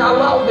 That's why I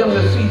allow them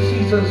to see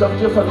seasons of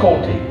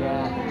difficulty,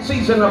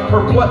 season of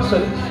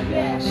perplexity,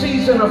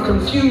 season of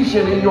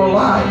confusion in your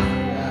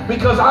life.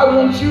 Because I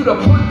want you to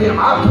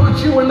I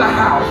put you in the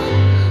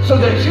house so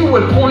that you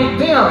would point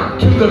them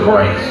to the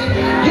grace.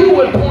 You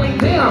would point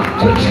them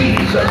to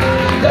Jesus.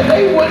 That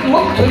they would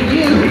look to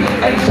you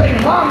and say,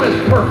 Mom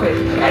is perfect,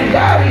 and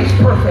Daddy's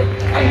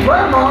perfect, and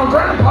Grandma and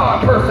Grandpa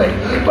are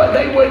perfect. But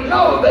they would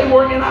know they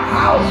were in a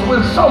house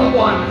with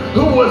someone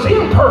who was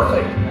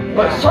imperfect,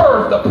 but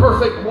served the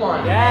perfect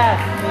one. Yes.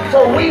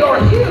 For we are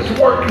His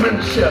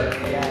workmanship,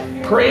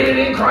 created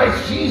in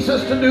Christ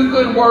Jesus to do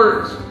good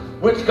works,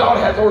 which God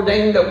hath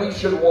ordained that we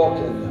should walk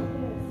in them.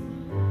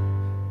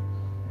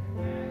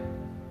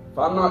 If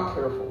I'm not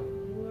careful,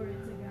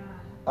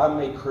 I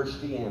make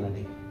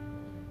Christianity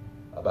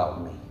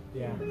about me.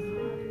 Yeah.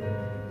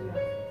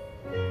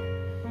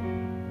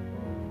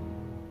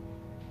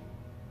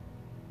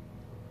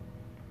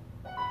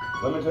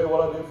 Let me tell you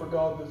what I did for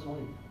God this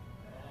week.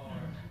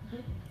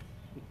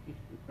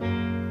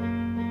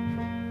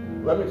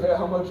 Let me tell you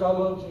how much I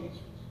love Jesus.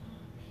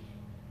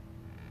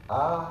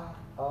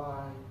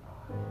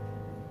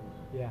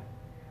 Yeah.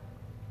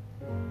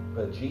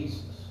 But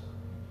Jesus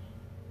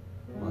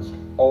must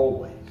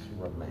always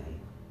remain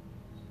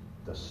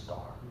the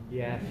star.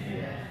 Yes.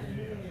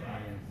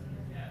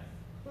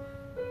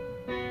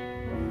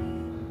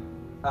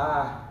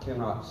 I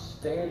cannot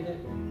stand it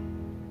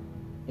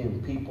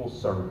in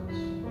people's sermons.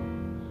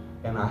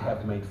 And I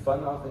have made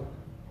fun of it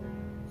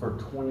for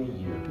 20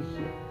 years.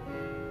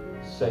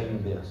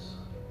 Saying this: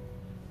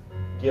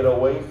 get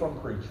away from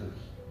preachers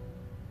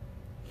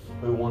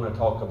who want to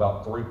talk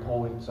about 3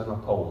 points in a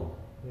poem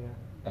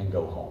and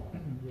go home.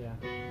 Yeah.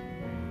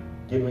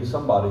 Give me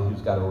somebody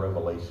who's got a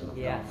revelation of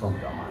Yes. God, from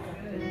God.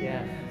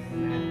 Yes.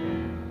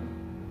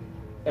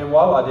 And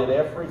while I did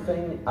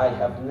everything, I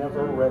have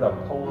never read a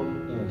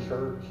poem in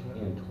church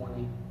in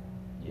 20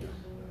 years.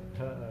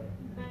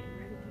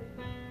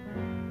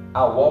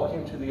 I walk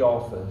into the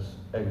office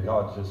and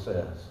God just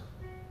says,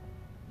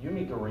 you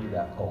need to read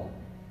that poem.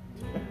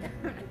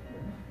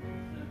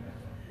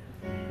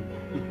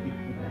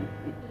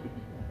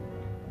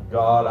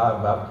 God,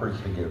 I've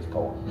preached against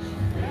poems.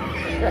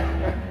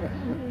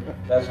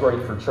 That's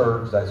great for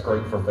church. That's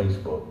great for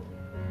Facebook.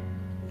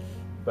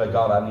 But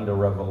God, I need a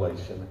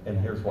revelation. And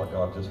here's what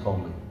God just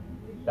told me.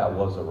 That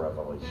was a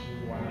revelation.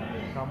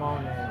 Come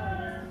on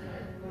now.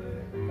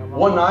 Come on.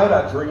 One night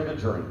I dreamed a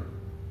dream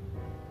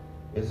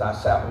as I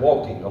sat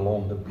walking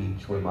along the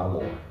beach with my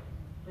Lord.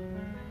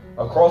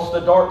 Across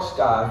the dark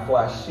sky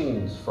flashed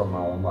scenes from my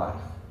own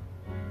life.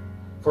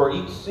 For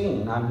each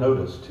scene I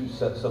noticed 2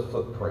 sets of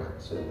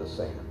footprints in the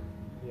sand.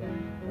 Yeah.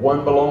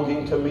 One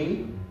belonging to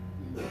me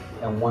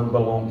and one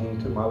belonging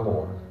to my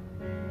Lord.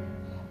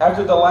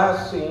 After the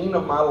last scene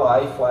of my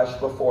life flashed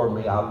before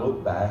me, I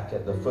looked back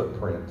at the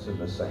footprints in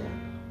the sand.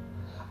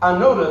 I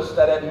noticed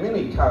that at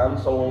many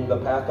times along the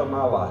path of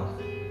my life,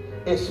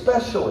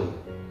 especially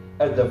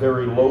at the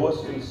very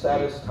lowest and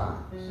saddest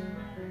times,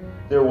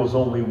 there was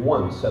only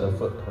one set of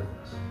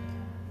footprints.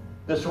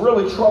 This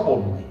really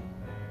troubled me.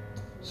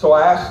 So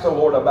I asked the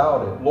Lord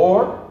about it.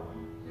 Lord,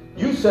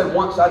 you said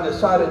once I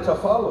decided to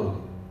follow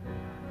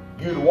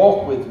you, you'd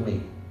walk with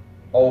me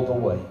all the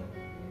way.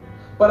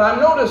 But I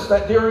noticed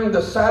that during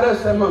the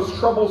saddest and most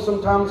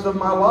troublesome times of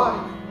my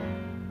life,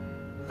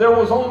 there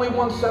was only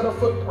one set of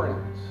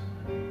footprints.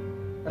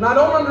 And I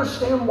don't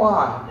understand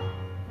why.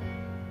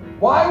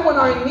 Why, when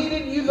I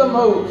needed you the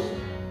most,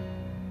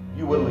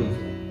 you would leave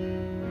me?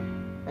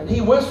 And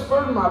he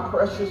whispered, my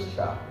precious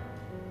child,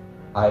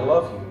 I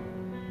love you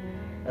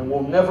and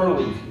will never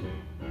leave you.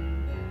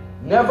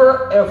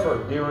 Never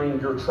ever during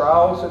your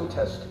trials and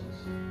testings,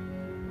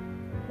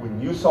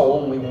 when you saw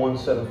only one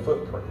set of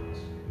footprints,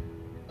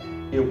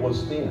 it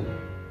was then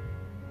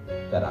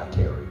that I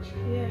carried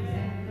you.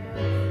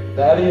 Yes.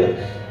 That is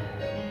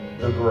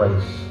the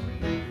grace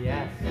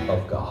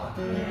of God.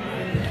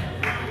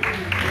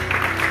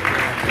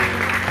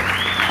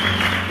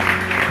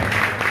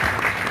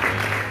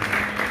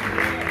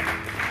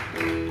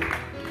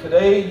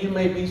 Today you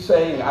may be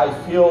saying, I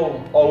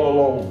feel all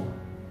alone.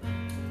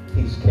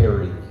 He's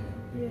carrying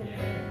you.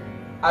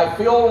 I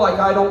feel like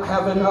I don't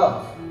have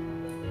enough.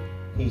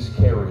 He's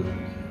carrying you.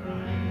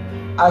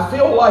 I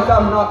feel like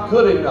I'm not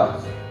good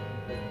enough.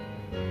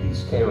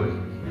 He's carrying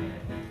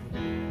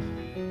you.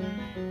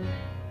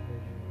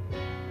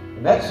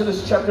 In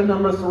Exodus chapter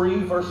number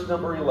 3, verse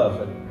number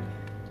 11,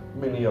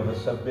 many of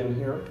us have been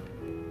here.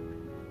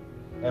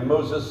 And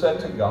Moses said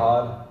to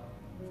God,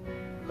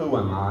 who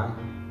am I?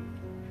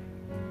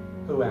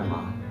 Who am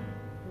I?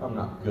 I'm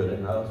not good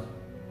enough.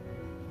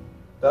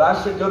 That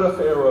I should go to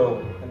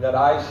Pharaoh and that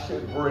I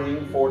should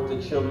bring forth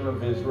the children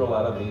of Israel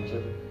out of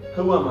Egypt.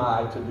 Who am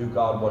I to do,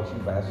 God, what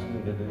you've asked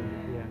me to do?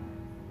 Yeah.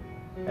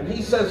 And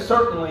he says,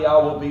 certainly I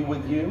will be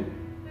with you.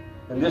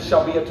 And this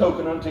shall be a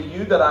token unto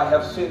you that I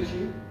have sent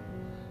you.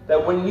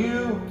 That when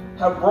you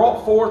have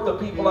brought forth the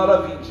people out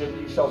of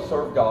Egypt, you shall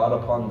serve God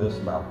upon this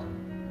mountain.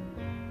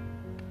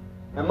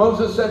 And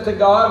Moses said to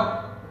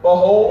God,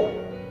 behold,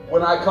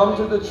 when I come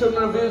to the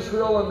children of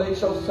Israel, and they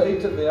shall say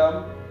to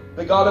them,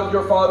 the God of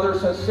your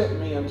fathers has sent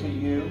me unto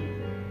you.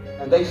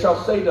 And they shall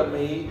say to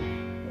me,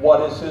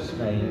 what is his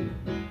name?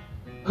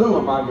 Who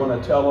am I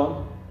going to tell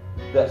them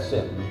that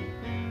sent me?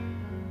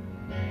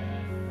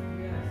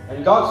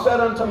 And God said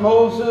unto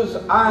Moses,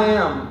 I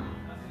am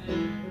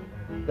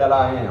that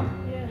I am.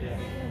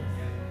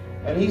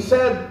 And he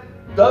said,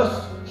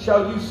 thus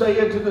shall you say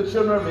unto the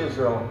children of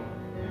Israel,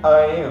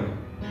 I am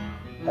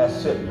has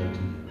sent me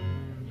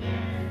to you.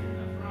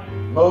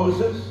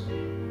 Moses,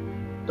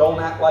 don't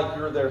act like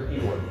you're their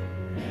hero.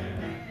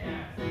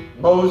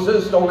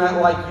 Moses, don't act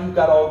like you've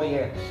got all the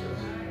answers.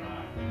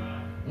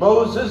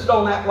 Moses,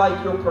 don't act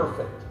like you're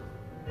perfect.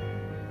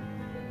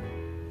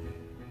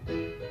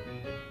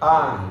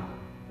 I'm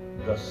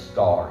the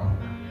star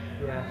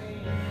here.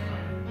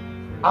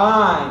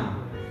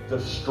 I'm the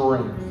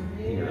strength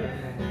here.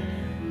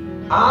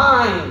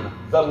 I'm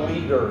the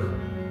leader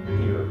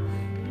here.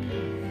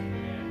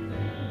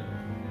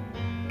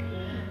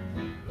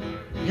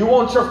 You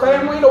want your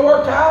family to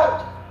work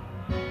out?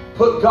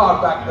 Put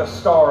God back the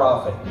star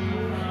of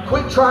it.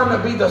 Quit trying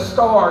to be the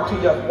star to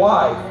your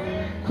wife.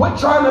 Quit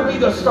trying to be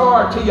the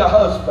star to your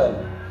husband.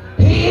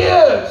 He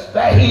is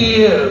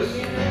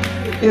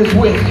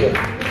with you.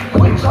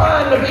 Quit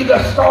trying to be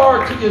the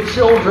star to your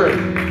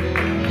children.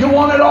 You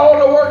want it all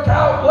to work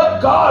out?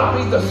 Let God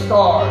be the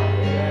star.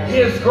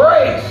 His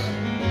grace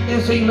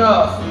is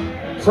enough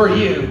for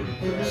you.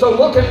 So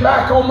looking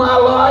back on my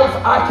life,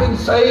 I can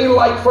say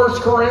like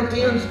 1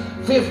 Corinthians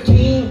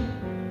 15,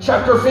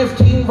 chapter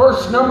 15,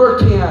 verse number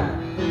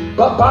 10.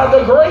 But by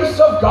the grace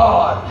of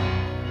God,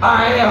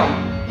 I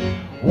am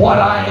what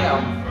I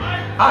am.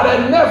 I'd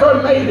have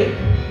never made it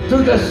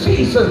through the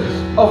seasons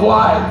of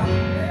life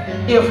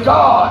if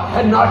God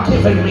had not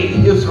given me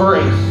His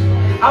grace.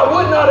 I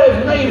would not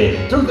have made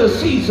it through the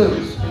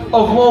seasons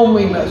of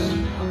loneliness,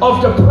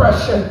 of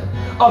depression,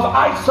 of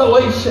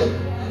isolation,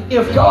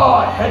 if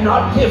God had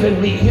not given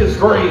me His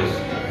grace.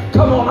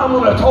 Come on, I'm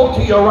going to talk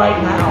to you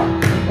right now.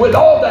 With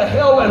all the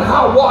hell and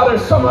high water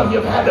some of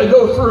you have had to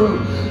go through,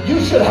 you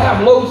should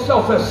have low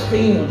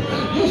self-esteem.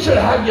 You should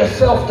have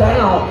yourself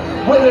down.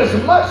 With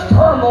as much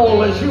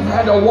turmoil as you've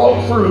had to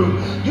walk through,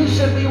 you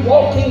should be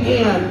walking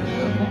in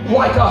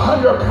like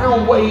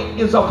 100-pound weight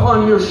is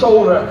upon your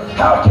shoulder.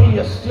 How can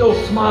you still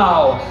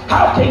smile?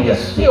 How can you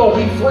still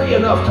be free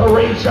enough to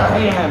raise your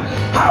hand?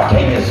 How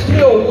can you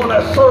still want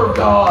to serve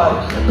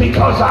God?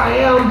 Because I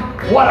am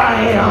what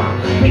I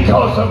am,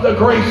 because of the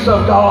grace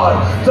of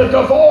God. The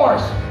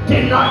divorce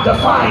did not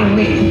define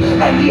me,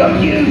 and the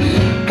abuse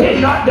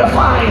did not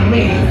define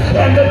me,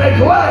 and the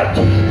neglect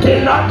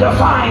did not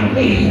define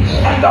me,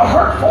 and the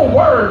hurtful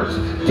words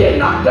did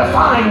not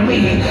define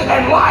me,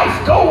 and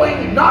life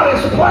going not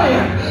as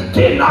planned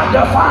did not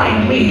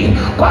define me,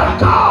 but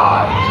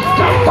God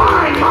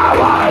defined my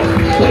life.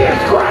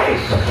 His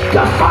grace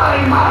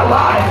defined my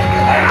life,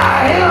 and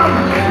I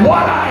am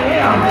what I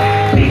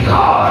am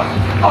because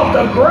of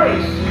the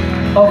grace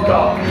of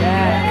God.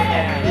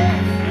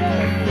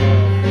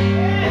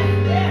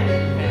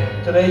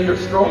 Today you're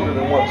stronger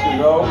than what you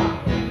know.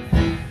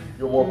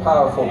 You're more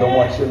powerful than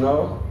what you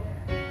know.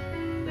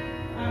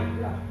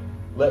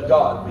 Let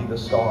God be the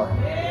star.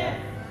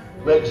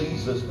 Let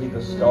Jesus be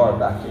the star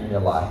back in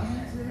your life.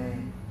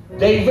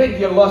 David,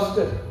 you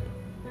lusted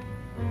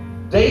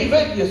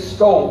David, you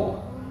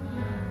stole.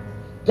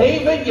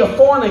 David, you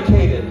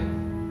fornicated.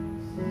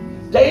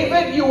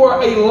 David, you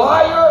were a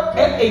liar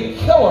and a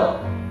killer.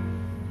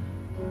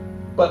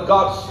 But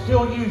God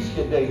still used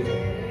you,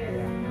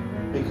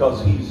 David,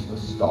 because he's the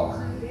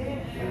star.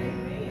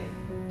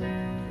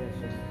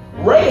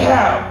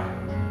 Rahab,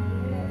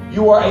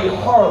 you are a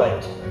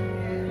harlot.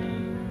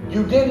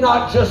 You did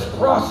not just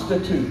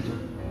prostitute.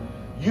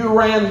 You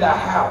ran the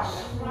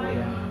house.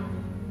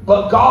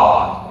 But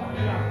God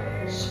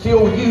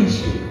still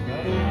used you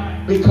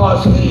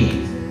because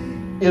he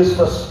is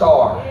the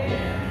star.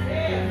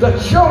 The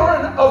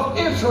children of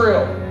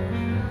Israel,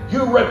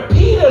 you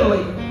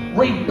repeatedly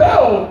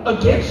rebelled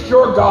against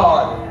your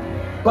God.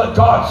 But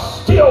God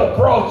still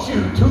brought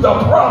you to the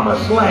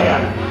promised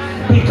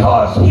land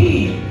because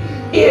he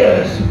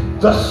is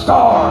the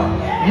star.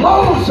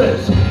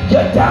 Moses, you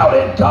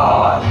doubted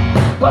God,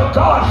 but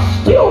God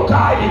still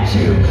guided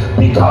you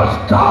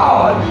because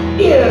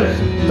God is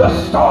the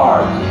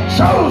star.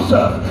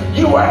 Joseph,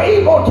 you were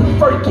able to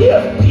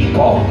forgive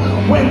people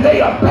when they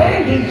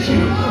abandoned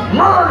you,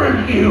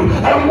 murdered you,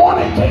 and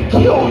wanted to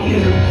kill you.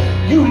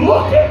 You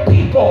looked at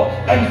people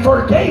and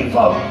forgave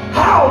them.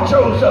 How,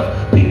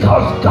 Joseph?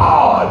 Because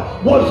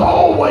God was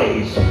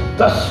always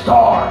the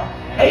star.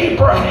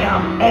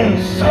 Abraham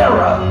and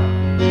Sarah,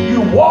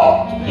 you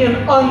walked in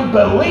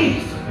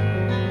unbelief,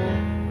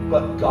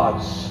 but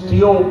God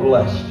still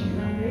blessed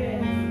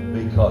you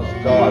because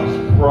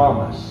God's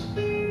promise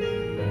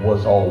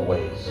was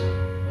always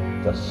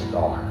the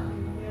star.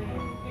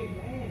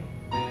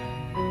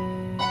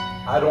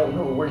 I don't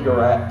know where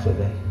you're at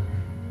today,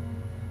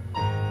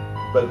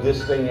 but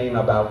this thing ain't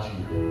about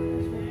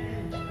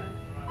you.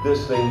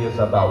 This thing is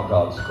about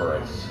God's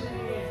grace.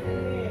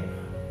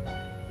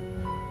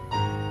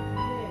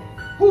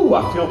 Ooh,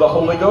 I feel the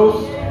Holy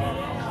Ghost.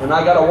 And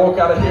I got to walk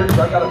out of here because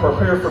I got to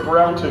prepare for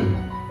round 2.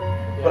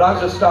 But I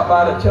just stopped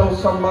by to tell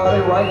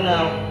somebody right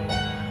now,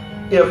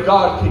 if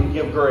God can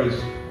give grace,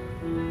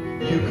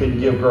 you can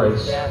give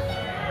grace.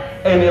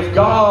 And if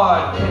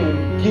God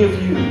can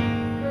give you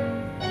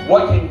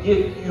what can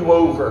get you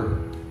over,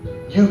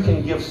 you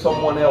can give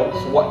someone else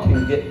what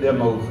can get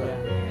them over.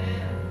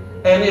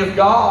 And if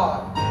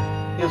God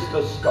is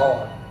the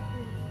star,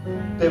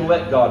 then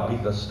let God be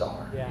the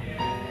star.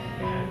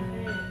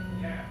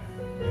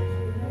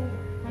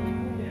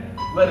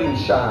 Let him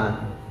shine.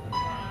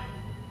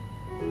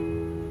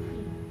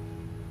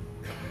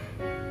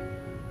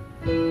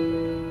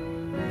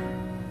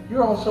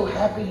 You're all so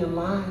happy in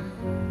life.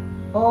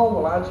 Oh,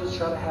 well, I just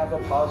try to have a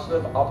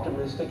positive,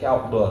 optimistic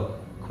outlook.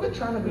 Quit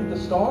trying to be the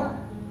star.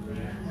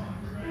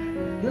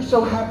 You're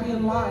so happy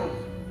in life.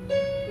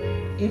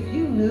 If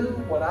you knew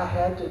what I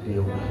had to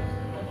deal with,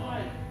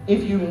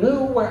 if you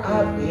knew where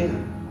I've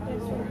been,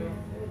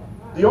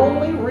 the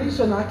only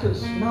reason I can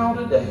smile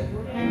today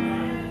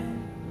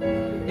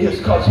is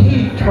because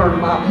he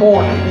turned my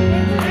mourning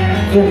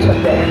into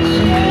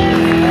dancing.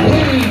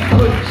 He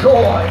put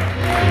joy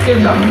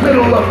in the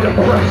middle of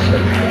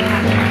depression.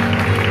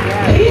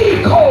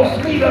 He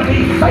caused me to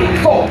be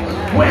faithful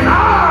when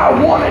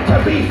I wanted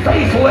to be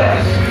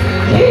faithless.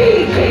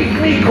 He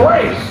gave me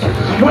grace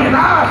when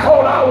I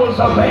thought I was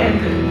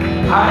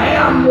abandoned. I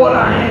am what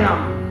I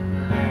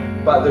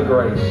am by the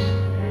grace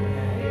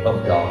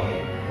of God.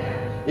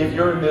 If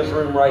you're in this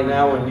room right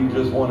now and you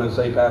just want to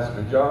say,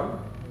 Pastor John,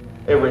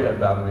 every head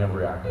bowed and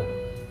every eye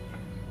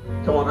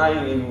closed. Come on, I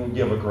ain't even going to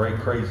give a great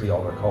crazy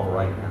altar call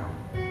right now.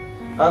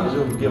 I'm just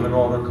going to give an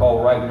altar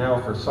call right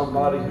now for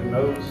somebody who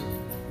knows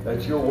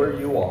that you're where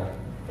you are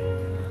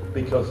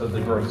because of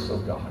the grace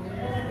of God.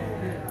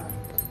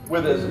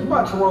 With as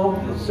much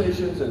wrong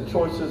decisions and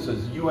choices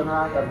as you and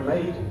I have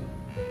made,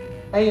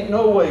 ain't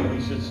no way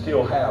we should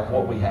still have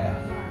what we have.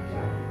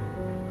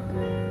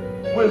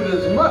 With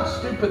as much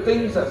stupid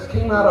things as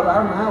came out of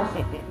our mouth,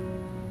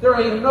 there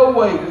ain't no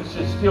way we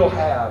should still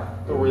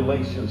have the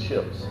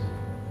relationships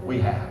we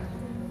have.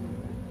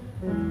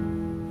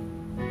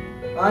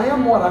 I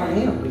am what I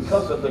am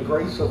because of the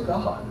grace of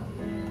God.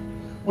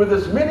 With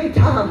as many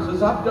times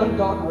as I've done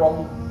God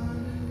wrong,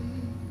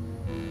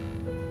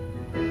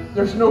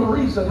 there's no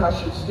reason I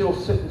should still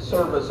sit in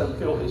service and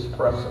feel his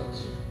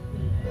presence.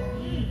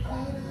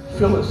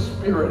 Feel his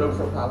spirit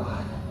over my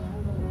life.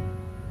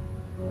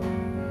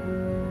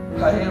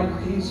 I am,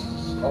 he's the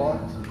star.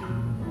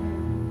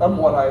 I'm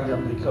what I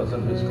am because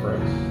of his grace.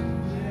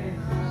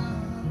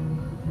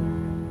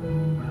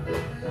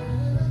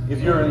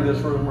 If you're in this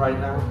room right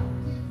now,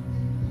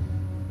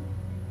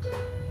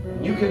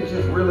 you can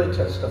just really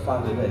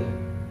testify today.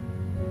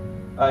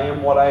 I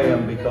am what I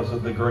am because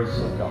of the grace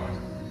of God.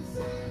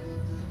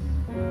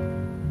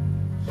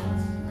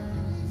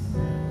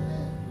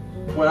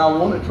 When I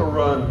wanted to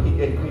run, he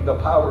gave me the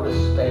power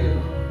to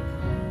stand.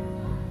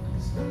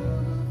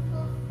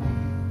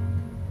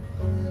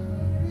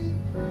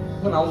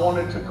 When I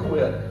wanted to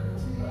quit,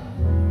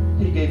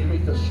 he gave me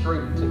the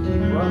strength to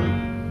keep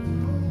running.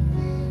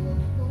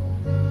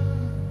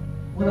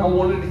 When I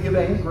wanted to get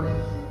angry,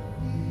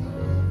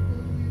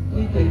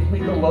 he gave me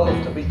the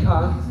love to be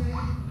kind.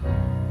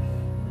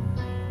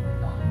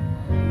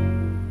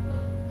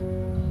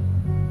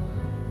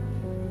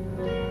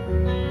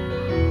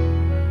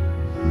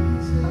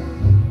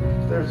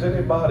 there's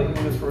anybody in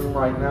this room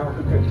right now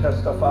who can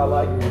testify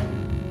like me,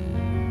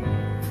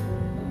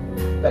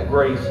 that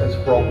grace has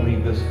brought me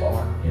this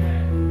far,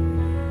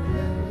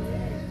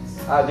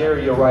 I dare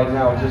you right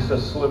now just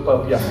to slip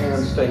up your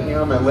hands to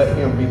Him and let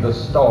Him be the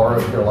star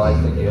of your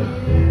life again.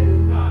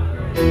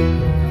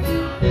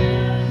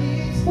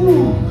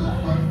 Woo.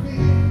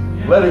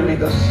 Let Him be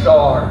the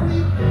star.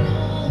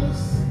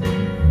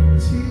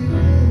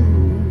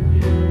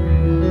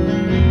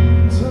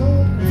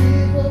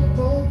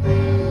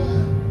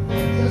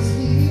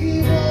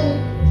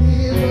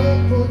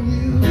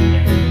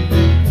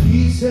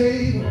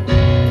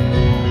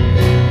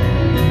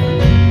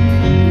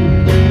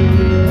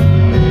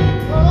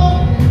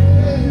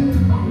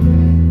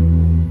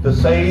 The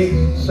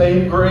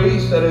same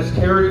grace that has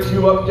carried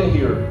you up to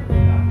here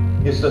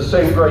is the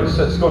same grace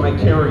that's going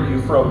to carry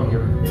you from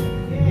here.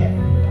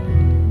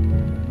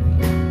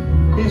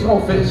 He's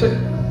going to fix it.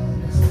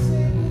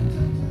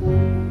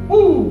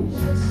 Woo!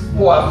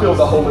 Boy, I feel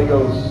the Holy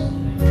Ghost.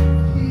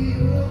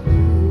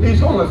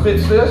 He's going to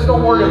fix this.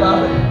 Don't worry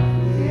about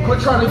it. Quit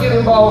trying to get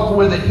involved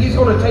with it. He's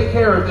going to take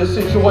care of this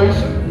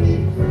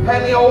situation.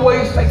 Hadn't He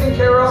always taken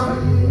care of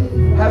it?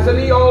 Hasn't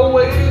He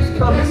always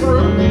come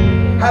through?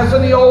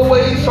 Hasn't He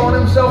always shown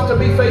Himself to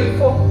be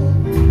faithful?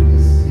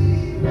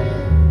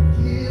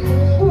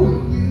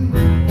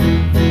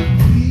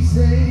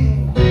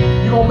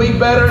 You're going to be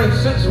better in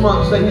 6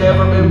 months than you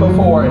ever been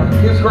before. And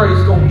His grace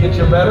is going to get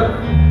you better.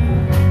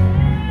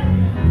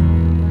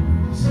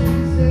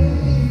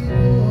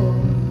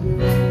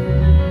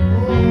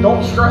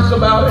 Don't stress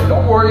about it.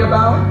 Don't worry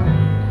about it.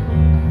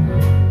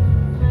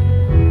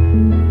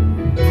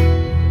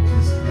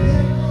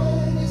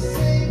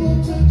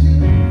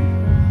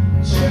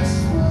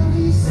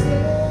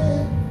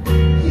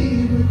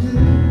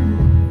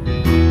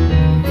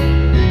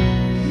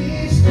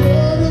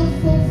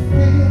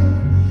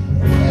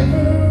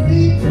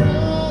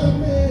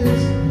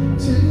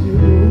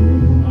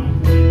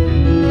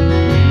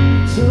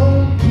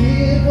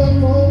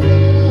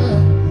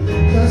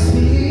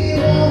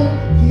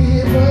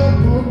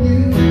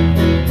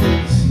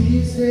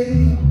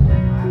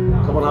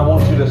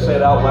 Say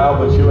it out loud,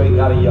 but you ain't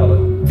got to yell it.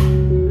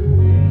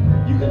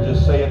 You can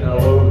just say it in a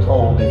low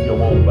tone if you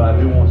want, but I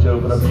do want you to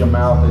open up your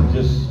mouth and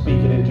just speak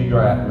it into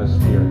your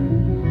atmosphere.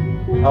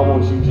 I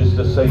want you just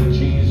to say,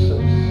 Jesus,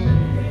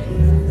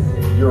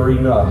 you're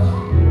enough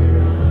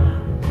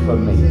for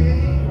me.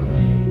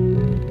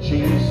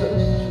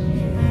 Jesus,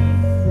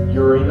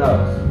 you're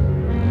enough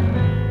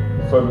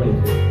for me.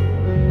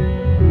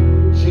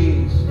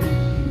 Jesus,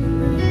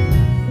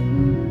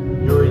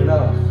 you're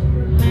enough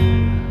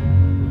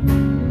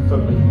for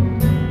me.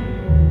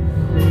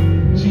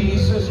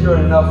 Jesus, you're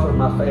enough for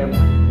my family.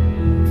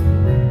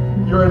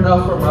 You're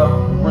enough for my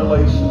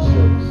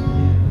relationships.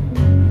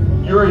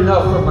 You're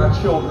enough for my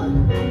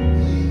children.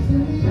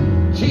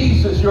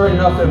 Jesus, you're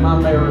enough in my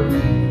marriage.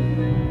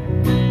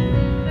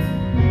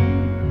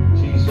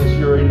 Jesus,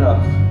 you're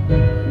enough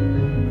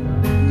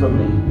for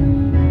me.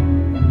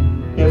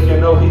 If you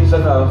know He's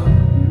enough,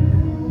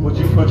 would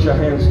you put your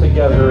hands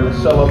together and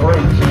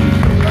celebrate Jesus?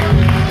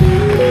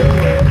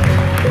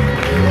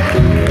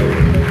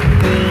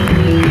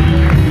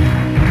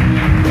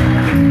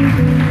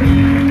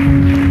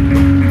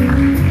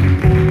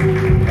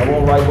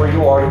 Right where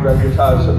you are to grab your tithes.